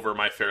Pygmalion over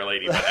My Fair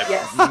Lady, but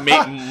Yes. I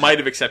might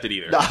have accepted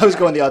either. No, I was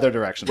going the other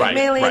direction. Right,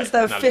 Pygmalion's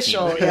the not a teen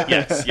official, movie.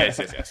 yeah.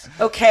 Yes.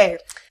 Okay,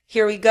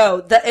 here we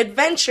go. The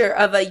adventure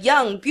of a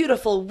young,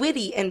 beautiful,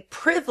 witty, and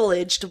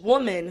privileged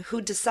woman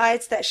who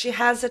decides that she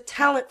has a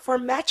talent for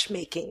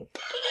matchmaking.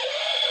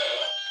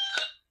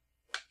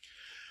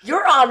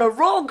 You're on a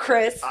roll,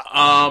 Chris.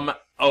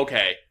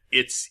 Okay.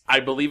 I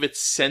believe it's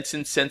Sense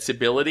and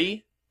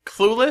Sensibility.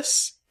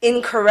 Clueless?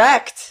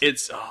 Incorrect.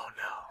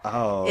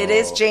 Oh. It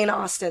is Jane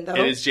Austen, though.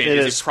 It is Jane. It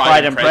Is is it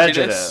Pride and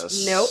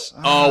Prejudice? Nope.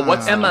 Oh,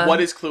 Emma.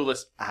 what is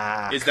Clueless?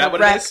 Ah. Is that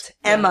what it is? Correct.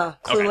 Emma.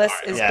 Okay, Clueless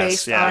alright. is Yes,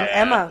 based yeah, on yeah,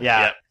 Emma.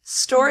 Yeah.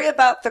 Story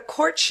about the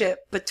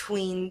courtship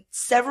between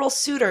several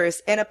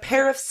suitors and a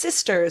pair of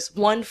sisters,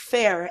 one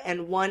fair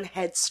and one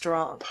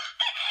headstrong.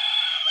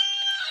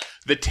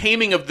 The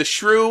Taming of the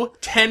Shrew.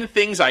 10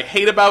 Things I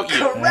Hate About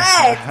You.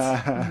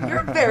 Correct!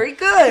 You're very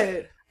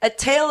good. A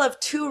tale of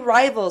two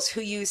rivals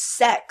who use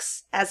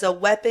sex as a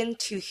weapon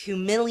to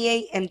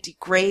humiliate and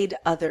degrade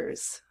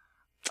others.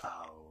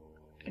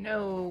 I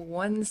know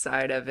one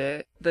side of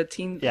it. The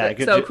teen. Yeah,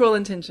 good- so Cruel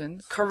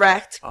Intentions.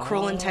 Correct.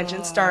 Cruel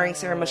Intentions, starring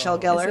Sarah Michelle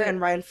Gellar Is it-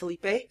 and Ryan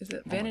Felipe. Is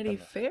it Vanity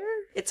Fair?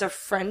 It's a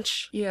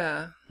French.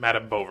 Yeah.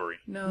 Madame Bovary.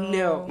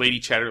 No. Lady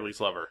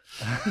Chatterley's Lover.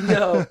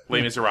 No.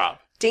 Les Miserables.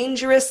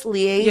 Dangerous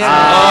Liaison.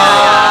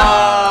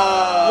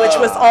 Yeah. Which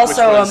was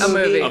also Which was a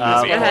movie. a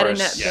movie, It had of Annette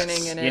course, Bening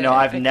yes. in it. You know,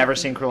 I've I never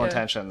think- seen Cruel yeah.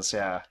 Intentions.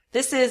 Yeah.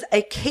 This is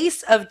a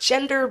case of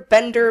gender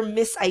bender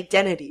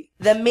misidentity.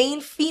 The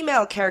main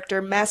female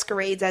character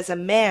masquerades as a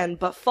man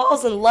but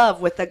falls in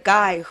love with a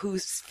guy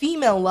whose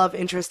female love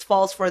interest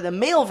falls for the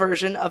male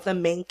version of the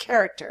main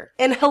character.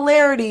 And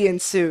hilarity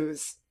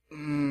ensues.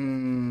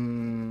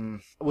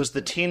 Was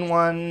the teen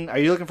one? Are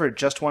you looking for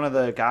just one of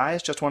the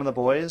guys? Just one of the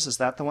boys? Is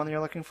that the one that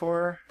you're looking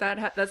for?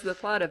 That's the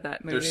plot of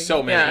that movie. There's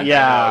so many.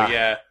 Yeah. Oh,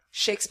 yeah.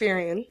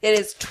 Shakespearean. It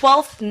is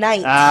Twelfth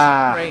Night.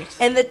 Ah. Right.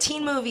 And the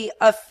teen movie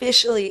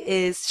officially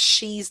is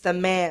She's the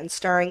Man,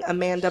 starring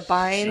Amanda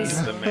Bynes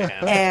She's the man.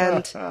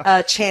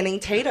 and Channing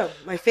Tatum,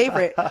 my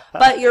favorite.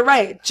 But you're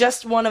right,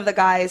 just one of the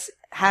guys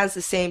has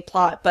the same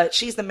plot, but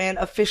She's the Man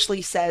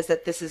officially says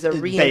that this is a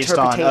Based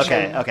on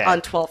reinterpretation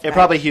on 12th It Night.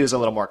 probably hews a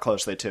little more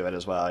closely to it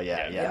as well.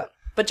 Yeah. Yeah.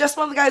 But just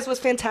one of the guys was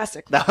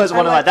fantastic. That was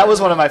one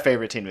of my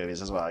favorite teen movies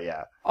as well.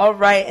 Yeah. All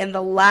right, and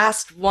the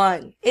last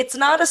one. It's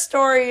not a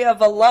story of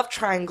a love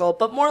triangle,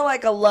 but more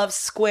like a love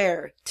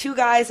square. Two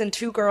guys and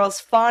two girls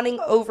fawning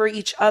over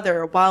each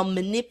other while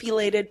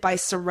manipulated by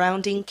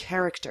surrounding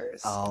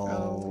characters. It's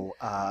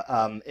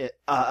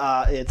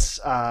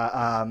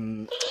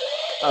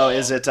Oh,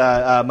 is it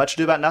Much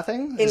Ado About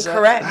Nothing? Is that-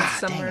 Incorrect.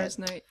 Summer's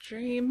Night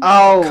Dream.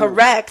 Oh,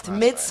 Correct.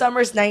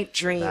 Midsummer's Night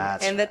Dream.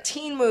 That's and the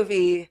teen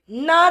movie,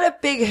 not a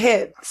big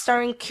hit,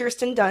 starring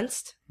Kirsten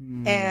Dunst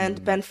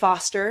and Ben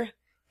Foster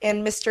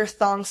and Mr.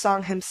 Thong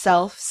Song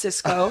himself,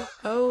 Cisco.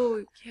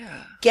 Oh,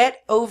 yeah.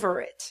 Get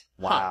Over It.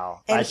 wow.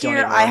 And I don't here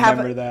even I have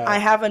remember that. I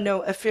have a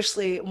note.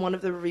 Officially, one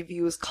of the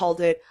reviews called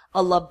it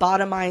a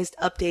lobotomized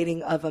updating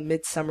of A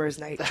Midsummer's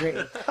Night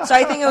Dream. So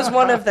I think it was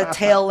one of the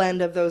tail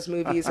end of those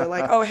movies. Or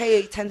like, oh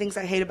hey, 10 Things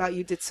I Hate About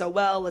You did so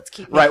well. Let's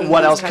keep Right, making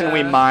what these else kind can of-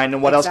 we mine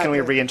and what else can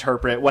we Exactly.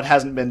 reinterpret? What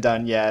hasn't been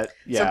done yet?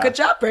 Yeah. So good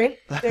job, Brain.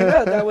 There you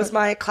go. That was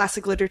my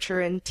classic literature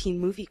and teen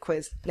movie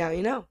quiz. Now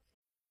you know.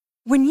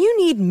 When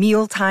you need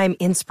mealtime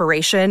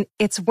inspiration,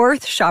 it's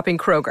worth shopping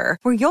Kroger,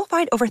 where you'll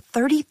find over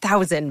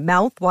 30,000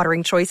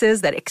 mouth-watering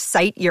choices that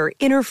excite your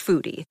inner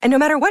foodie. And no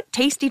matter what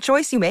tasty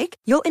choice you make,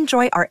 you'll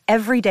enjoy our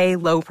everyday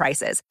low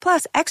prices,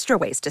 plus extra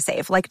ways to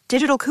save, like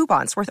digital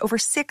coupons worth over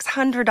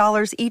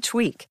 $600 each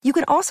week. You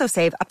can also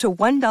save up to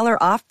 $1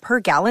 off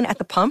per gallon at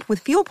the pump with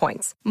fuel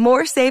points.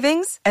 More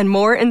savings and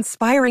more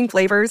inspiring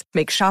flavors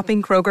make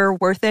shopping Kroger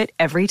worth it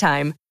every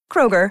time.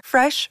 Kroger,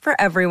 fresh for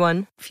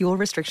everyone. Fuel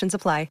restrictions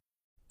apply.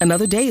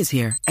 Another day is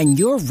here, and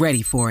you're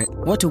ready for it.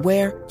 What to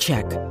wear?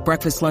 Check.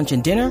 Breakfast, lunch,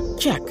 and dinner?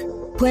 Check.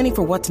 Planning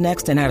for what's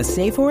next and how to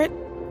save for it?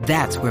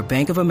 That's where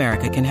Bank of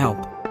America can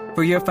help.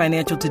 For your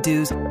financial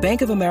to-dos,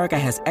 Bank of America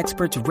has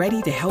experts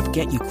ready to help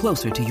get you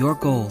closer to your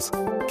goals.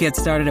 Get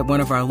started at one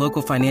of our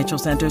local financial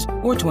centers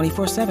or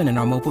 24/7 in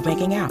our mobile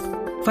banking app.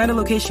 Find a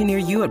location near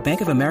you at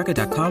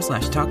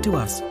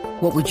bankofamerica.com/talktous.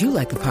 What would you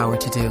like the power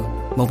to do?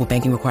 Mobile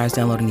banking requires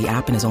downloading the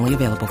app and is only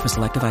available for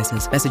select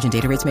devices. Message and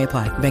data rates may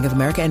apply. Bank of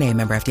America N.A.,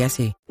 member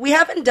FDIC. We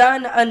haven't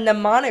done a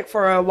mnemonic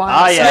for a while.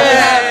 Ah, so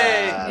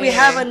yeah. we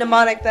have a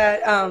mnemonic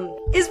that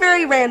is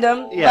very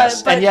random.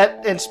 Yes, but and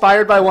yet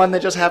inspired by one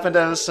that just happened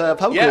as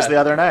pub quiz the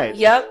other night.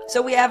 Yep.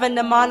 So we have a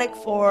mnemonic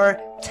for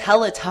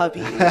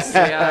Teletubbies.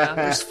 Yeah.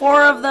 There's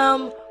 4 of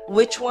them.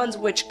 Which one's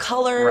which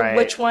color? Right.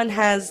 Which one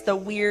has the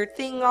weird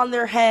thing on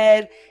their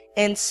head?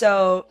 And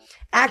so,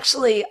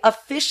 actually,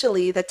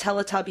 officially, the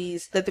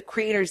Teletubbies, that the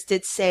creators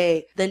did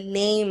say the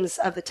names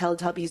of the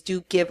Teletubbies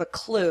do give a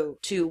clue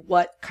to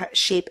what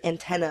shape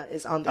antenna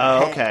is on their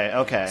Oh, head.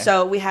 okay.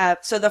 So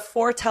the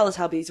 4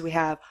 Teletubbies we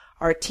have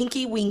are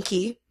Tinky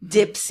Winky,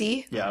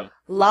 Dipsy, Yeah.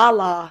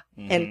 Lala,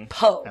 and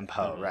Poe. And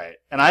Poe, right.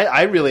 And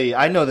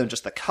I know them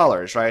just the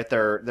colors, right?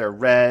 They're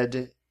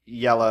red,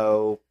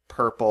 yellow,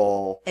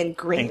 purple, And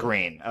green. And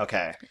green,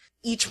 okay.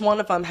 Each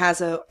one of them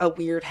has a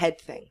weird head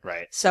thing.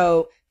 Right.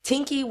 So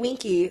Tinky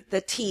Winky,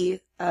 the T,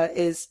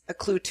 is a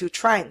clue to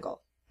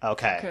triangle.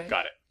 Okay.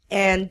 Got it.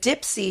 And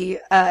Dipsy,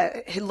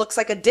 it looks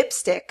like a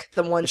dipstick,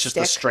 the one It's just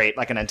stick. a straight,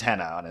 like an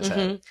antenna on his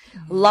head.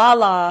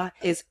 Lala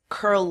is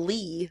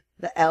curly,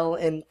 the L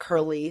in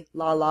curly.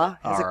 Lala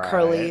has a All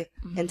curly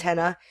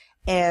antenna.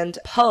 And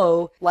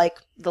Poe, like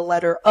the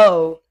letter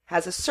O,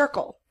 has a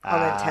circle on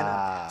the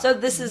antenna. So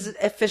this is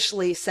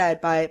officially said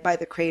by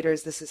the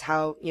creators. This is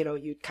how,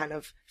 you'd kind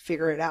of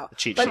figure it out.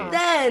 cheat But sheet.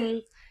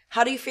 then,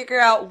 how do you figure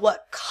out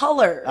what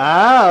color?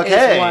 Ah, is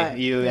okay. what?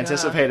 You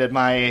anticipated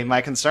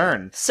my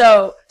concern.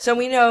 So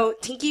we know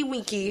Tinky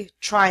Winky,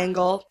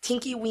 triangle,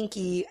 Tinky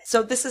Winky.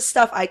 So this is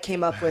stuff I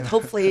came up with.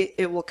 Hopefully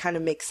it will kind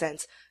of make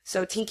sense.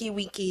 So Tinky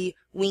Winky,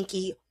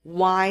 Winky,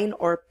 wine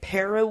or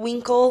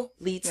periwinkle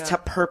leads to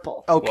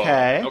purple.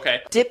 Okay. Whoa.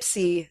 Okay.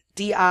 Dipsy,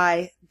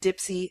 D-I,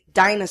 Dipsy,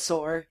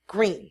 dinosaur,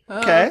 green.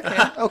 Okay.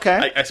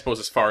 Okay. I suppose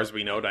as far as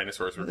we know,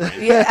 dinosaurs were green.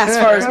 Yeah, as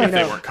far as we If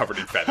they know. weren't covered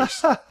in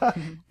feathers.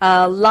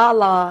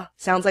 Lala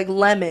sounds like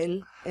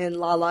lemon, and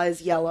Lala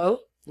is yellow.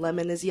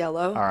 Lemon is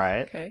yellow. All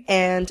right. Okay.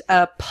 And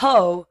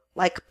Poe,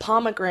 like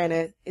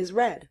pomegranate, is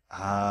red.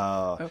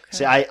 Oh. Okay.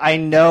 See, I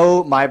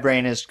know my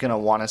brain is going to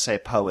want to say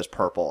Poe is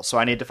purple, so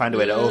I need to find a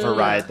way to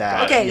override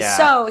that. Okay, Yeah.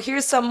 so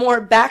here's some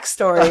more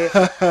backstory.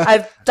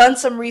 I've done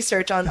some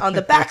research on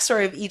the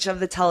backstory of each of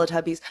the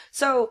Teletubbies.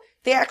 So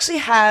they actually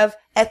have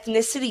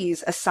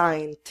ethnicities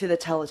assigned to the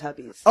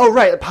Teletubbies. Oh,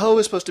 right. Poe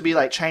is supposed to be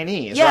like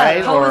Chinese, Yeah,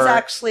 right? Poe is Or-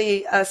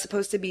 actually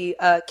supposed to be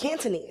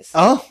Cantonese.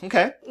 Oh,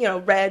 okay.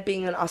 Red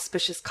being an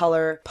auspicious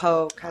color,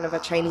 Poe, kind of a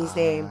Chinese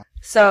name.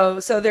 So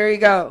there you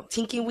go.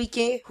 Tinky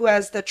Winky, who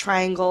has the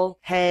triangle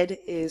head,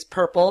 is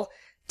purple.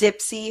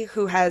 Dipsy,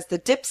 who has the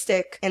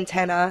dipstick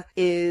antenna,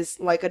 is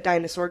like a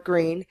dinosaur,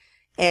 green.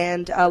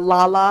 And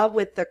Lala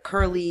with the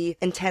curly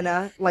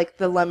antenna, like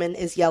the lemon,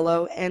 is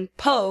yellow. And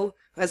Poe,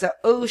 who has an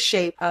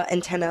O-shaped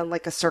antenna,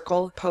 like a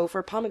circle, Poe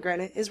for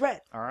pomegranate, is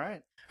red. All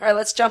right. All right,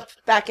 let's jump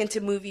back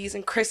into movies.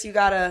 And Chris, you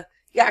got a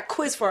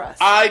quiz for us.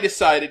 I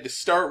decided to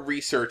start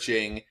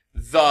researching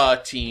the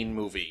teen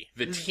movie.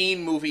 The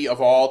teen movie of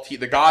all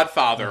the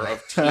godfather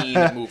of teen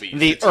movies.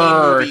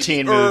 The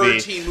teen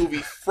movie.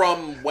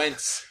 From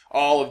whence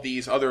all of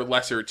these other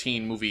lesser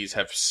teen movies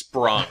have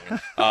sprung.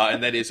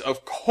 And that is,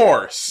 of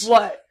course,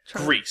 What?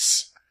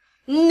 Grease.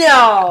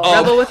 No!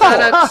 Rebel Without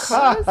a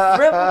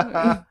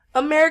Cause?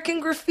 American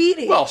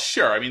Graffiti. Well,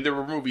 sure. I mean, there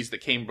were movies that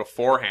came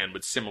beforehand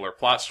with similar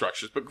plot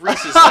structures, but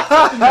Grease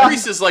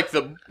is like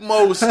the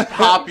most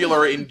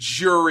popular,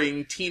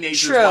 enduring.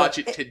 Teenagers True. watch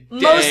it today.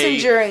 Most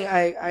enduring,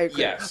 I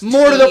agree. Yes.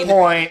 More to the Teen-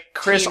 point,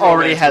 Chris teen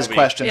already romance has movie.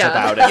 questions Yeah.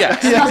 about it.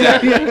 Yes,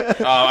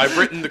 exactly. I've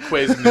written the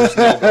quiz and there's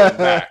no going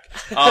back.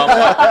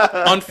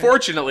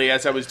 Unfortunately,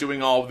 as I was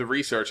doing all of the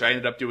research, I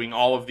ended up doing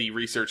all of the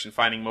research and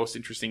finding most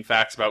interesting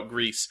facts about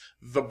Grease,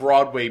 the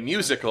Broadway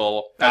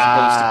musical, as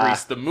opposed to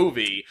Grease, the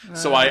movie.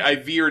 So I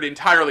veered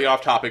entirely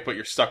off topic, but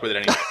you're stuck with it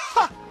anyway.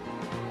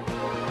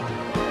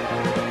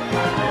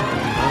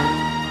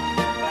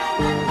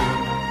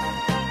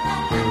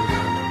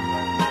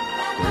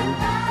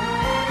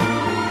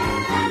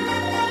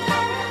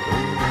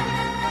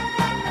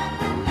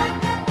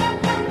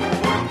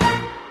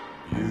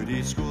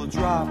 Beauty school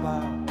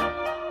dropout.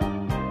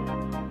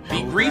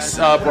 The Grease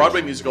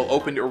Broadway musical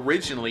opened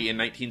originally in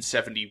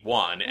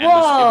 1971, and it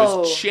Whoa.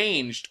 was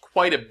changed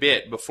quite a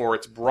bit before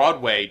its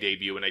Broadway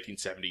debut in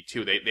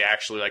 1972. They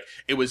actually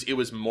it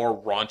was more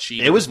raunchy.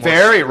 It was more-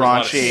 very there was a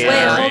lot of raunchy. Wait,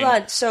 swearing. hold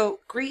on. So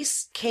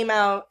Grease came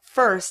out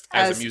first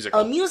As as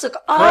a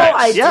musical. Oh, Correct.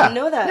 I Yeah. didn't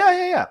know that.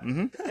 Yeah.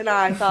 Mm-hmm. And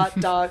I thought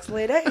dogs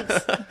laid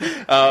eggs.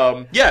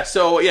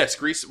 So yes,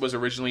 Grease was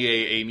originally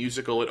a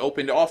musical. It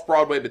opened off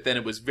Broadway, but then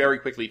it was very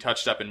quickly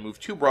touched up and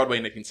moved to Broadway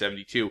in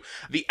 1972.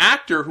 The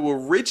actor who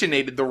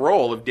originated the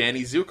role of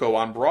Danny Zuko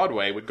on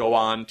Broadway would go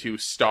on to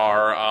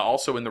star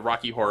also in the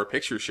Rocky Horror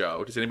Picture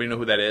Show. Does anybody know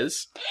who that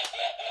is?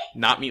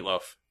 Not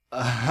Meatloaf.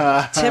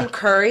 Tim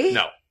Curry?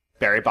 No.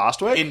 Barry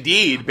Bostwick?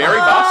 Indeed, Barry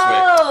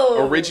Oh!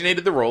 Bostwick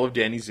originated the role of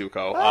Danny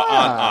Zuko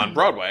on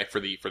Broadway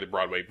for the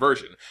Broadway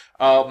version.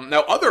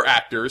 Now, other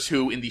actors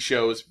who in the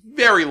show's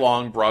very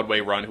long Broadway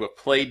run who have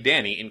played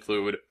Danny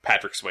include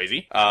Patrick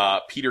Swayze,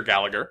 Peter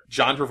Gallagher,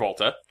 John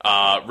Travolta,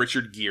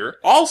 Richard Gere.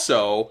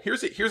 Also,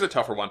 here's a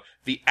tougher one: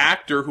 the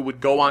actor who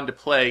would go on to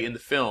play in the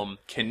film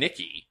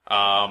Kenickie.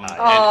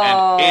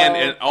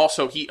 And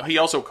also he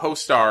also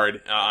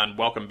co-starred on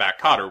Welcome Back,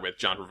 Kotter with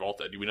John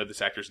Travolta. Do we know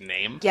this actor's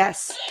name?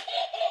 Yes.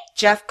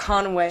 Jeff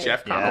Conway.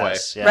 Jeff Conway.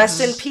 Yes.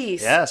 Rest in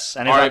peace. Yes,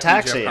 and he's on R.I.P.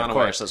 Taxi, Jeff of Conaway.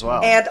 course, as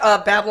well. And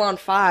Babylon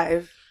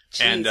 5.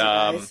 Jeez, And you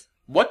guys.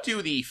 what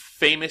do the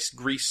famous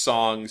Grease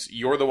songs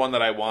 "You're the One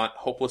That I Want,"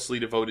 "Hopelessly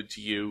Devoted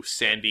to You,"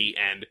 "Sandy,"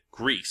 and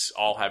 "Grease"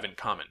 all have in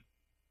common?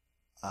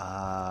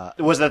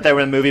 Was that they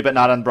were in the movie but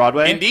not on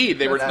Broadway? Indeed,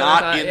 they were That's what I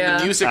not thought, in yeah.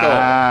 the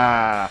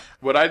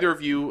musical. Would either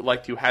of you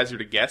like to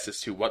hazard a guess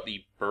as to what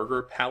the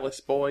Burger Palace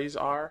Boys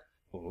are?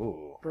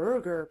 Ooh.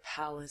 Burger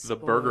Palace. The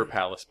boy. Burger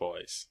Palace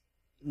Boys.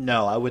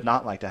 No, I would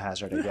not like to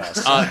hazard a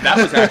guess. That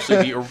was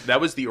actually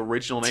the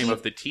original name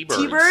of the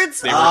T-Birds. T-Birds?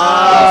 They were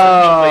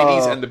Oh. the Pink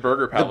Ladies and the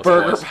Burger the Palace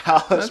Burger Boys.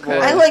 Palace Okay.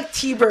 Boys. I like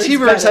T-Birds.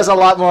 T-Birds better. has a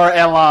lot more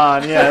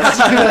elan, yes.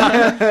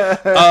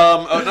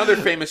 Another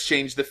famous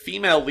change: the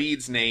female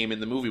lead's name in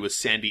the movie was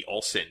Sandy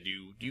Olsen.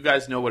 Do you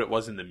guys know what it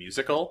was in the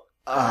musical?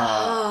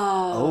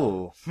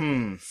 Oh.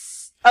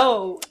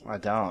 Oh, I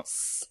don't.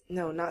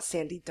 no, not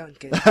Sandy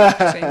Duncan. You're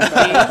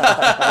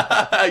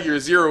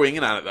zeroing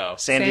in on it though.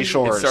 Sandy Sandy-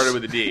 Shores. It started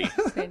with a D.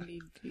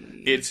 Sandy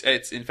D.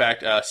 It's in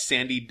fact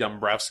Sandy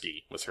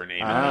Dombrowski was her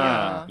name.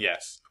 Ah.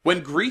 Yes.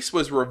 When Grease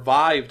was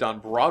revived on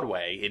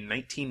Broadway in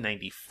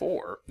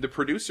 1994, the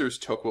producers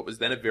took what was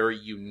then a very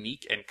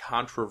unique and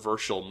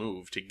controversial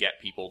move to get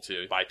people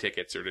to buy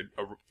tickets or to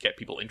get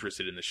people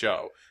interested in the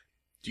show.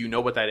 Do you know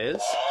what that is?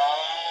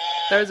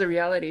 There was a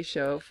reality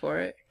show for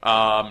it.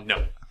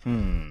 No.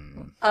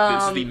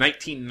 This is the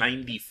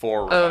 1994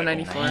 Oh, revival.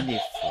 94.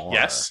 94.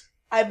 Yes.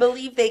 I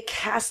believe they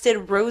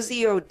casted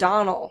Rosie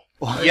O'Donnell.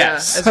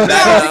 Yes, Yeah.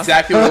 that is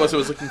exactly what it was I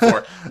was looking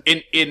for.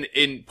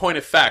 In point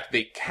of fact,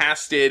 they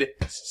casted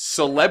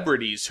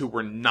celebrities who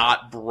were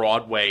not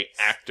Broadway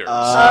actors. A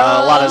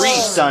lot of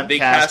Grease, stunt they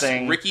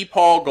casting. cast Ricky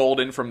Paul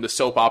Golden from the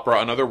soap opera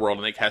Another World,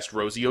 and they cast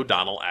Rosie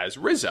O'Donnell as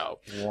Rizzo.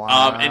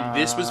 Wow. And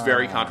this was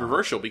very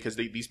controversial because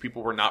these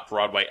people were not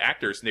Broadway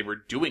actors, and they were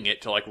doing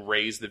it to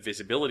raise the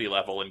visibility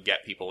level and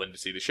get people in to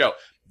see the show.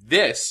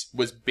 This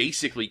was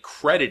basically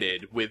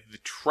credited with the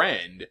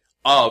trend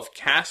of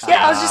casting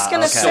Yeah, I was just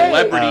gonna say.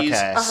 celebrities,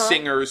 Okay.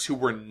 singers who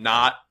were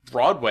not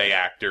Broadway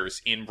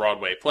actors in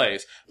Broadway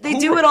plays. They Who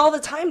do were- it all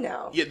the time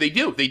now. Yeah, they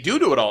do. They do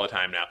it all the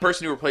time now. The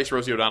person who replaced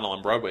Rosie O'Donnell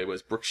on Broadway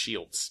was Brooke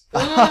Shields.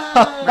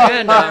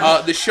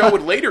 Random. The show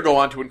would later go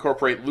on to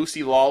incorporate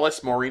Lucy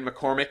Lawless, Maureen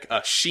McCormick,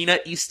 Sheena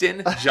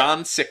Easton,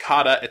 John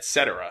Cicada,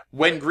 etc.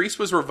 When Grease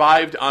was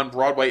revived on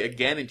Broadway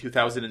again in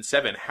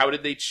 2007, how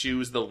did they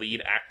choose the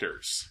lead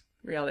actors?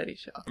 Reality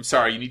show. I'm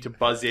sorry, you need to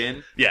buzz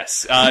in.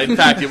 Yes, in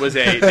fact,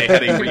 they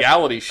had a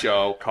reality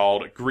show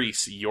called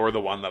Grease, You're the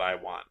One That I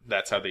Want.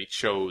 That's how they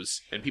chose,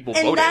 and people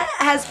And voted. that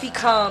has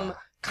become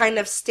kind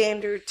of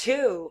standard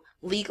too.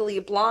 Legally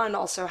Blonde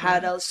also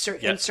had a In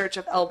Yes. Search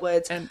of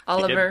Elwoods. And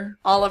Oliver.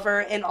 Oliver,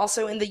 and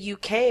also in the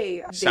UK,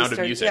 they Sound of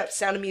started- Music. Yep,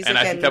 Sound of Music. And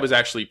I think that was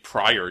actually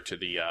prior to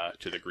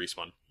the Grease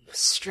one.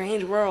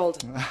 Strange world.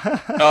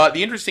 The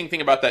interesting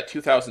thing about that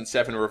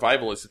 2007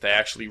 revival is that they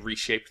actually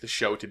reshaped the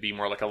show to be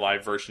more like a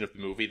live version of the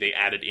movie. They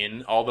added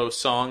in all those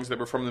songs that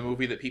were from the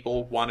movie that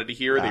people wanted to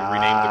hear. They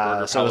renamed the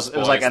Burger So Palace it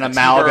was like Boys an the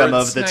amalgam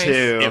T-Birds. of the Nice.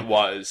 two. It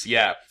was,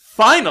 yeah.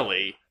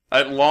 Finally,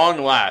 at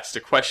long last, a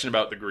question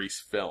about the Grease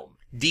film.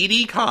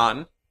 Didi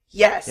Khan,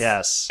 Yes.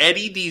 Yes.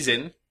 Eddie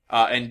Deason,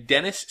 and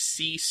Dennis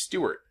C.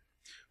 Stewart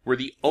were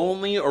the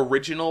only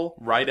original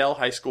Rydell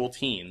High School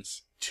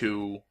teens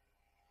to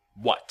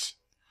what?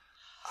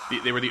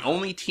 They were the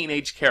only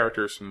teenage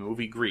characters from the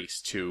movie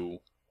Grease to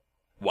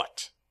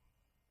what?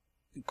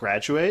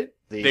 Graduate?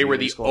 They were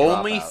the school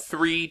only dropout.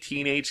 3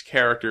 teenage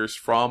characters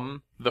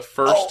from the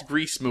first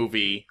Grease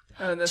movie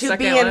Oh, the To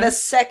second be one. in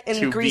the in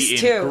to Grease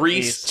be in 2.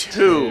 Grease 2.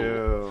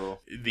 Two.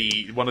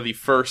 One of the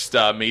first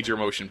major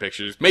motion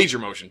pictures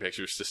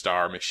to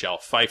star Michelle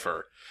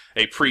Pfeiffer,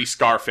 a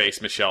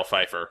pre-Scarface Michelle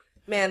Pfeiffer.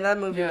 Man, that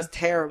movie was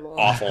terrible.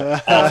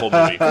 Awful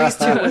movie. Grease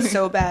 2 was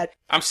so bad.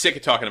 I'm sick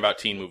of talking about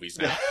teen movies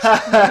now.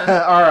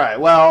 All right.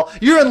 Well,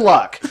 you're in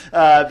luck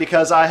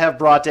because I have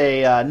brought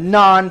a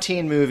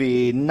non-teen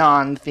movie,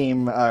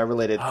 non-theme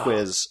related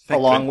quiz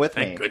along with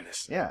me. Thank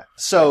goodness. Yeah.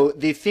 So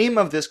the theme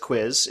of this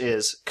quiz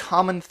is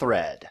common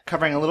thread,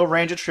 covering a little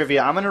range of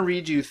trivia. I'm going to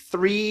read you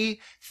 3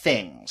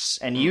 things,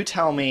 and you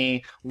tell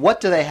me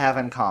what do they have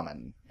in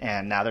common.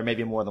 And now there may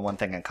be more than one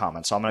thing in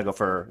common, so I'm going to go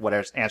for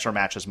whatever answer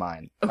matches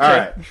mine.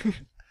 Okay.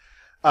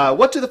 All right.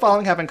 What do the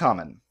following have in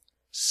common?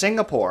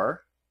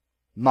 Singapore,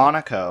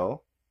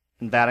 Monaco,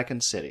 and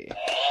Vatican City.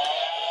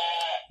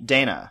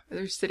 Dana.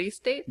 They're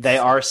city-states? They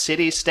are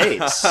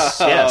city-states.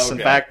 Yes, in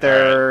Okay. fact,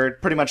 they're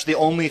pretty much the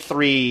only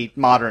 3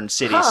 modern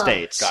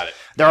city-states. Got it.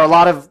 There are a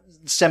lot of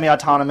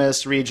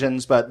semi-autonomous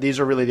regions, but these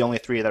are really the only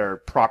 3 that are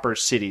proper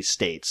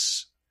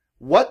city-states.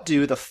 What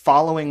do the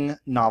following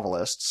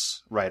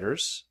novelists,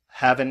 writers,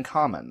 have in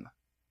common?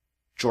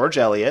 George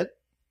Eliot,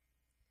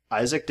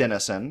 Isaac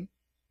Denison,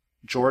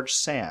 George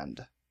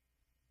Sand.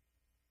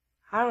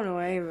 I don't know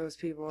any of those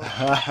people.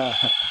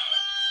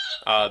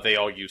 They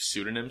all use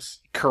pseudonyms.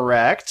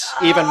 Correct.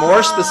 Even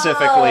more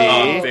specifically,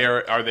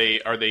 Are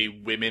they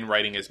women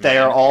writing as men? they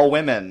are all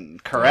women.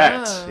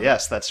 Correct. Oh.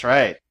 Yes, that's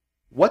right.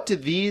 What do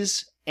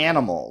these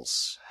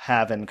animals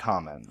have in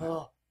common?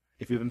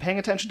 If you've been paying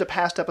attention to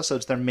past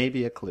episodes, there may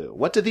be a clue.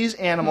 What do these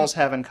animals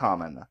have in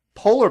common?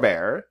 Polar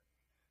bear,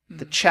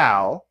 the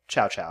chow,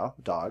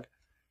 dog,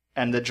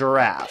 and the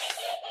giraffe.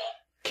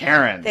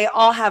 Karen. They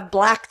all have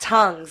black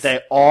tongues.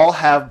 They all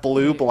have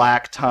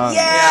blue-black tongues.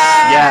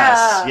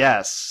 Yeah!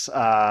 Yes.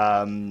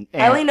 I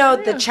only know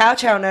the chow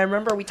chow, and I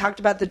remember we talked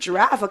about the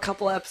giraffe a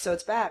couple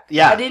episodes back.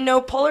 Yeah. I didn't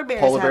know polar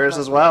bears Polar had bears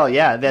them. as well,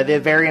 yeah. They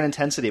vary in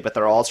intensity, but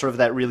they're all sort of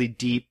that really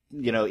deep,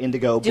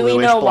 indigo, Do bluish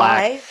we know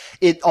black. why?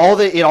 It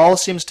all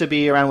seems to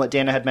be around what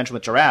Dana had mentioned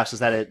with giraffes, is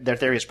that their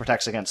theory is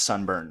protects against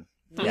sunburn.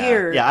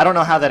 Weird. Yeah, I don't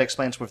know how that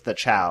explains with the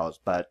chows,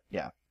 but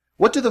yeah.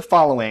 What do the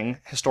following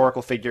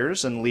historical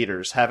figures and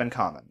leaders have in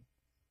common?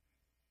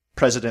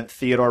 President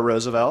Theodore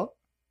Roosevelt,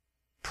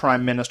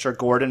 Prime Minister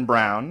Gordon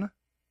Brown,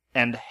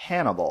 and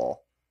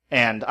Hannibal.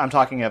 And I'm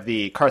talking of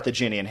the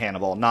Carthaginian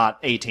Hannibal, not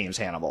A-Team's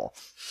Hannibal.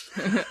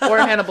 Or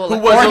Hannibal. Who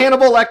Lecter. was Or a-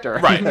 Hannibal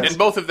Lecter. Right, Yes. and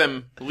both of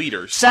them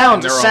leaders.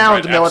 Sound in their own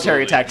right,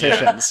 military absolutely.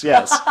 tacticians,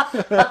 yes.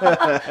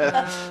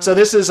 So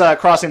this is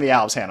Crossing the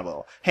Alps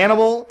Hannibal.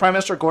 Hannibal, Prime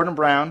Minister Gordon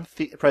Brown,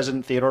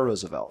 President Theodore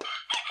Roosevelt.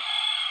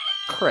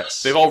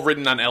 Chris. They've all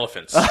ridden on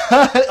elephants.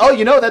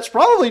 Oh, that's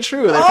probably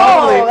true. They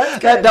probably that's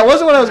good. that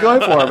wasn't what I was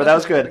going for, but that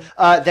was good.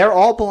 They're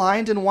all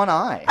blind in one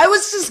eye. I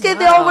was just kidding.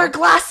 They all wear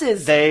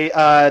glasses. They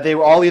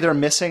were all either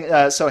missing.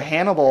 So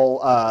Hannibal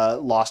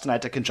lost an eye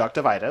to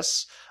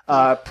conjunctivitis.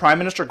 Prime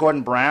Minister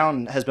Gordon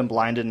Brown has been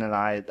blinded in an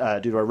eye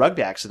due to a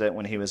rugby accident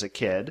when he was a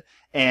kid.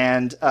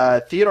 And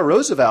Theodore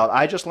Roosevelt,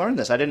 I just learned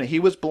this. I didn't. He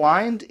was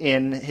blind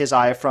in his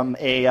eye from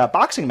a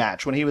boxing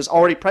match when he was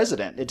already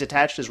president. It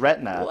detached his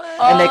retina,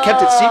 and they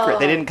kept it secret.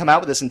 They didn't come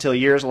out with this until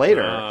years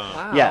later.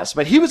 Wow. Yes,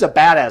 but he was a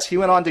badass. He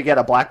went on to get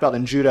a black belt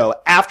in judo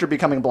after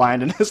becoming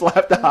blind in his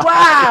left eye.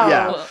 Wow.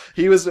 Yeah,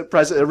 he was the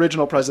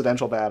original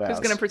presidential badass. Who's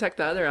going to protect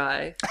the other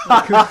eye?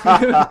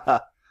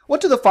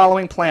 What do the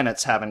following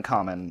planets have in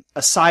common,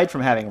 aside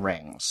from having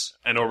rings?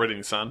 And orbiting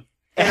the sun.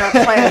 And our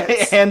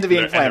planets. And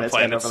being And their planets and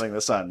planets. orbiting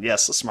the sun.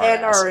 Yes, smart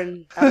and ass. are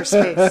in outer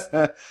space.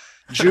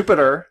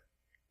 Jupiter,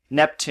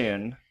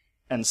 Neptune,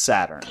 and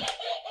Saturn.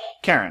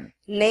 Karen.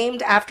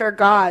 Named after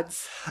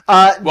gods.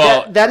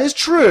 Well, that is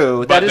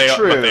true. That is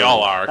true. But they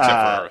all are, except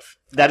for Earth.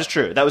 That is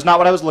true. That was not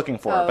what I was looking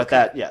for, Oh, but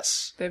okay.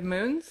 yes. They have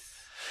moons?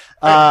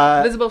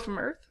 Uh, Visible from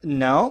Earth?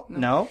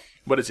 no.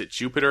 What is it?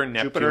 Jupiter,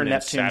 Neptune, Jupiter, and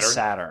Neptune,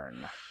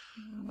 Saturn? Saturn.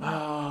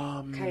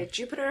 Okay,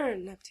 Jupiter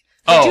and Neptune.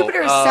 Oh,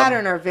 Jupiter and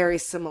Saturn are very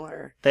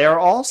similar. They are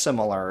all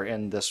similar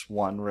in this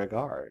one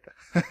regard.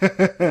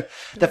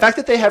 The fact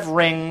that they have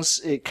rings,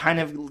 it kind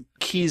of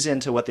keys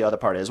into what the other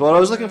part is. What I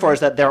was looking for is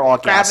that they're all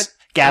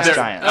Gas They're-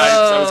 giants.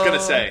 I was gonna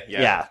say,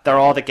 Yeah, they're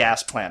all the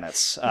gas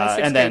planets. My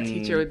sixth and grade then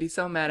teacher would be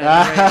so mad at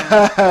me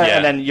right now.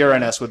 and then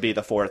Uranus would be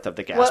the fourth of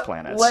the gas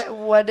planets.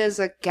 What is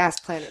a gas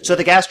planet? So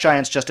the gas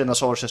giants just in the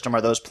solar system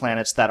are those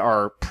planets that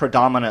are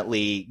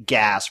predominantly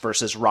gas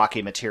versus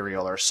rocky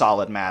material or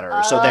solid matter.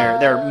 So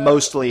they're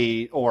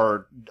mostly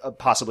or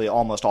possibly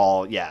almost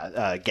all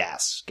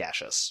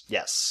gaseous.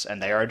 Yes,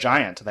 and they are a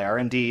giant. They are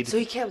indeed. So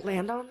you can't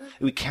land on them?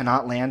 We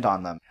cannot land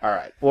on them. All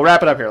right, we'll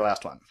wrap it up here.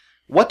 Last one.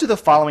 What do the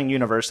following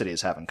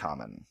universities have in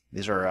common?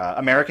 These are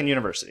American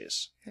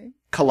universities: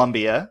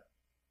 Columbia,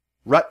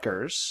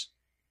 Rutgers,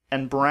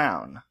 and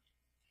Brown.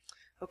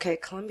 Okay,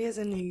 Columbia's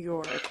in New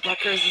York.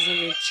 Rutgers is in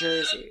New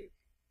Jersey.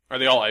 Are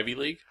they all Ivy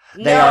League?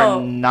 They are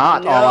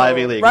not all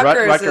Ivy League.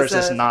 Rutgers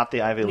is a not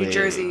the Ivy League. New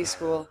Jersey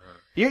school.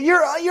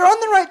 You're on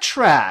the right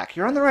track.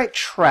 You're on the right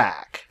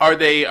track. Are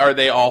they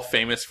all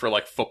famous for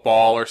like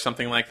football or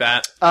something like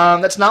that?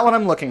 That's not what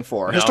I'm looking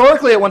for. No.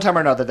 Historically, at one time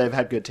or another, they've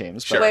had good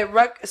teams. But, Sure.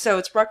 Wait, so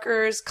it's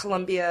Rutgers,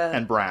 Columbia,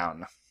 and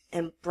Brown.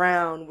 and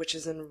Brown, which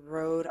is in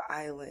Rhode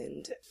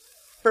Island.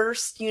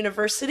 First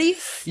University.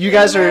 You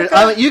guys are.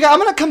 I'm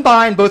going to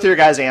combine both of your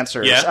guys'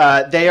 answers.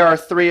 Yeah. They are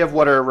three of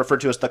what are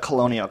referred to as the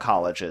colonial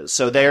colleges.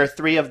 So they are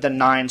three of the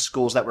 9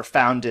 schools that were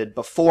founded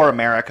before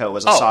America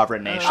was a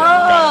sovereign nation.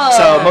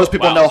 So most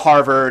people know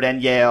Harvard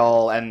and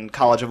Yale and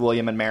College of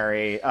William and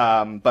Mary.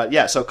 But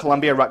yeah, so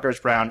Columbia,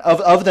 Rutgers, Brown.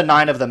 Of the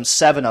 9 of them,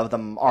 7 of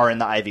them are in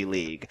the Ivy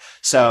League.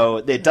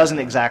 So it doesn't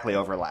exactly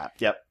overlap.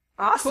 Yep.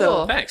 Awesome.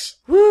 Cool. Thanks.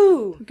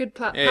 Woo. Good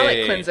palate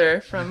Hey. cleanser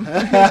from...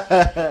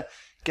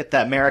 Get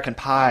that American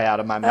pie out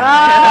of my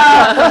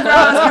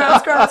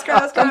mouth.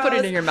 Gross. Don't put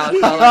it in your mouth,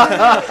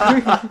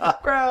 Colin.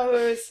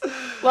 Gross.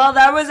 Well,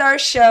 that was our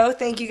show.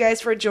 Thank you guys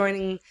for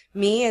joining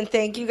me, and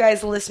thank you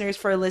guys, listeners,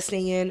 for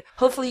listening in.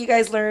 Hopefully you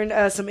guys learned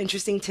some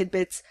interesting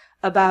tidbits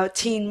about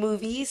teen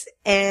movies,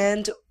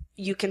 and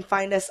you can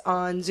find us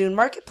on Zune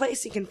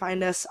Marketplace. You can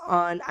find us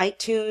on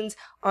iTunes,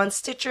 on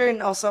Stitcher,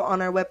 and also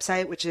on our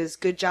website, which is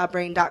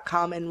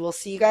goodjobbrain.com, and we'll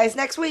see you guys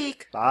next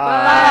week.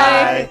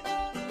 Bye.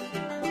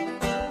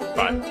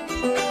 Bye.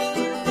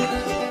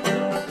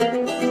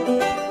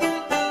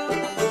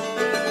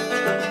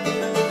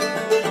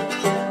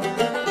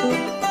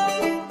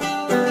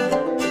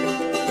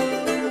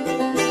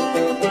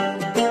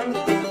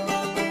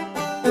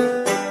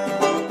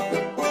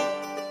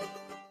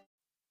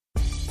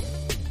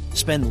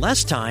 Spend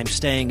less time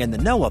staying in the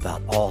know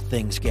about all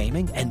things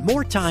gaming and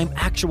more time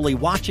actually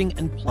watching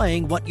and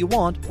playing what you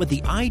want with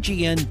the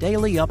IGN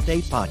Daily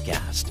Update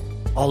podcast.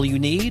 All you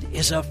need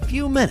is a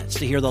few minutes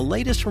to hear the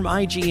latest from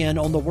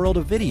IGN on the world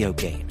of video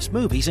games,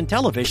 movies, and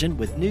television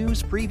with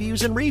news,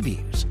 previews, and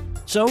reviews.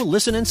 So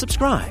listen and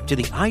subscribe to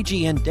the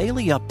IGN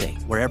Daily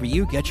Update wherever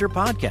you get your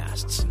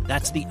podcasts.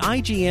 That's the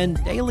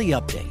IGN Daily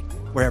Update,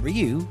 wherever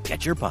you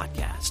get your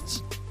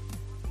podcasts.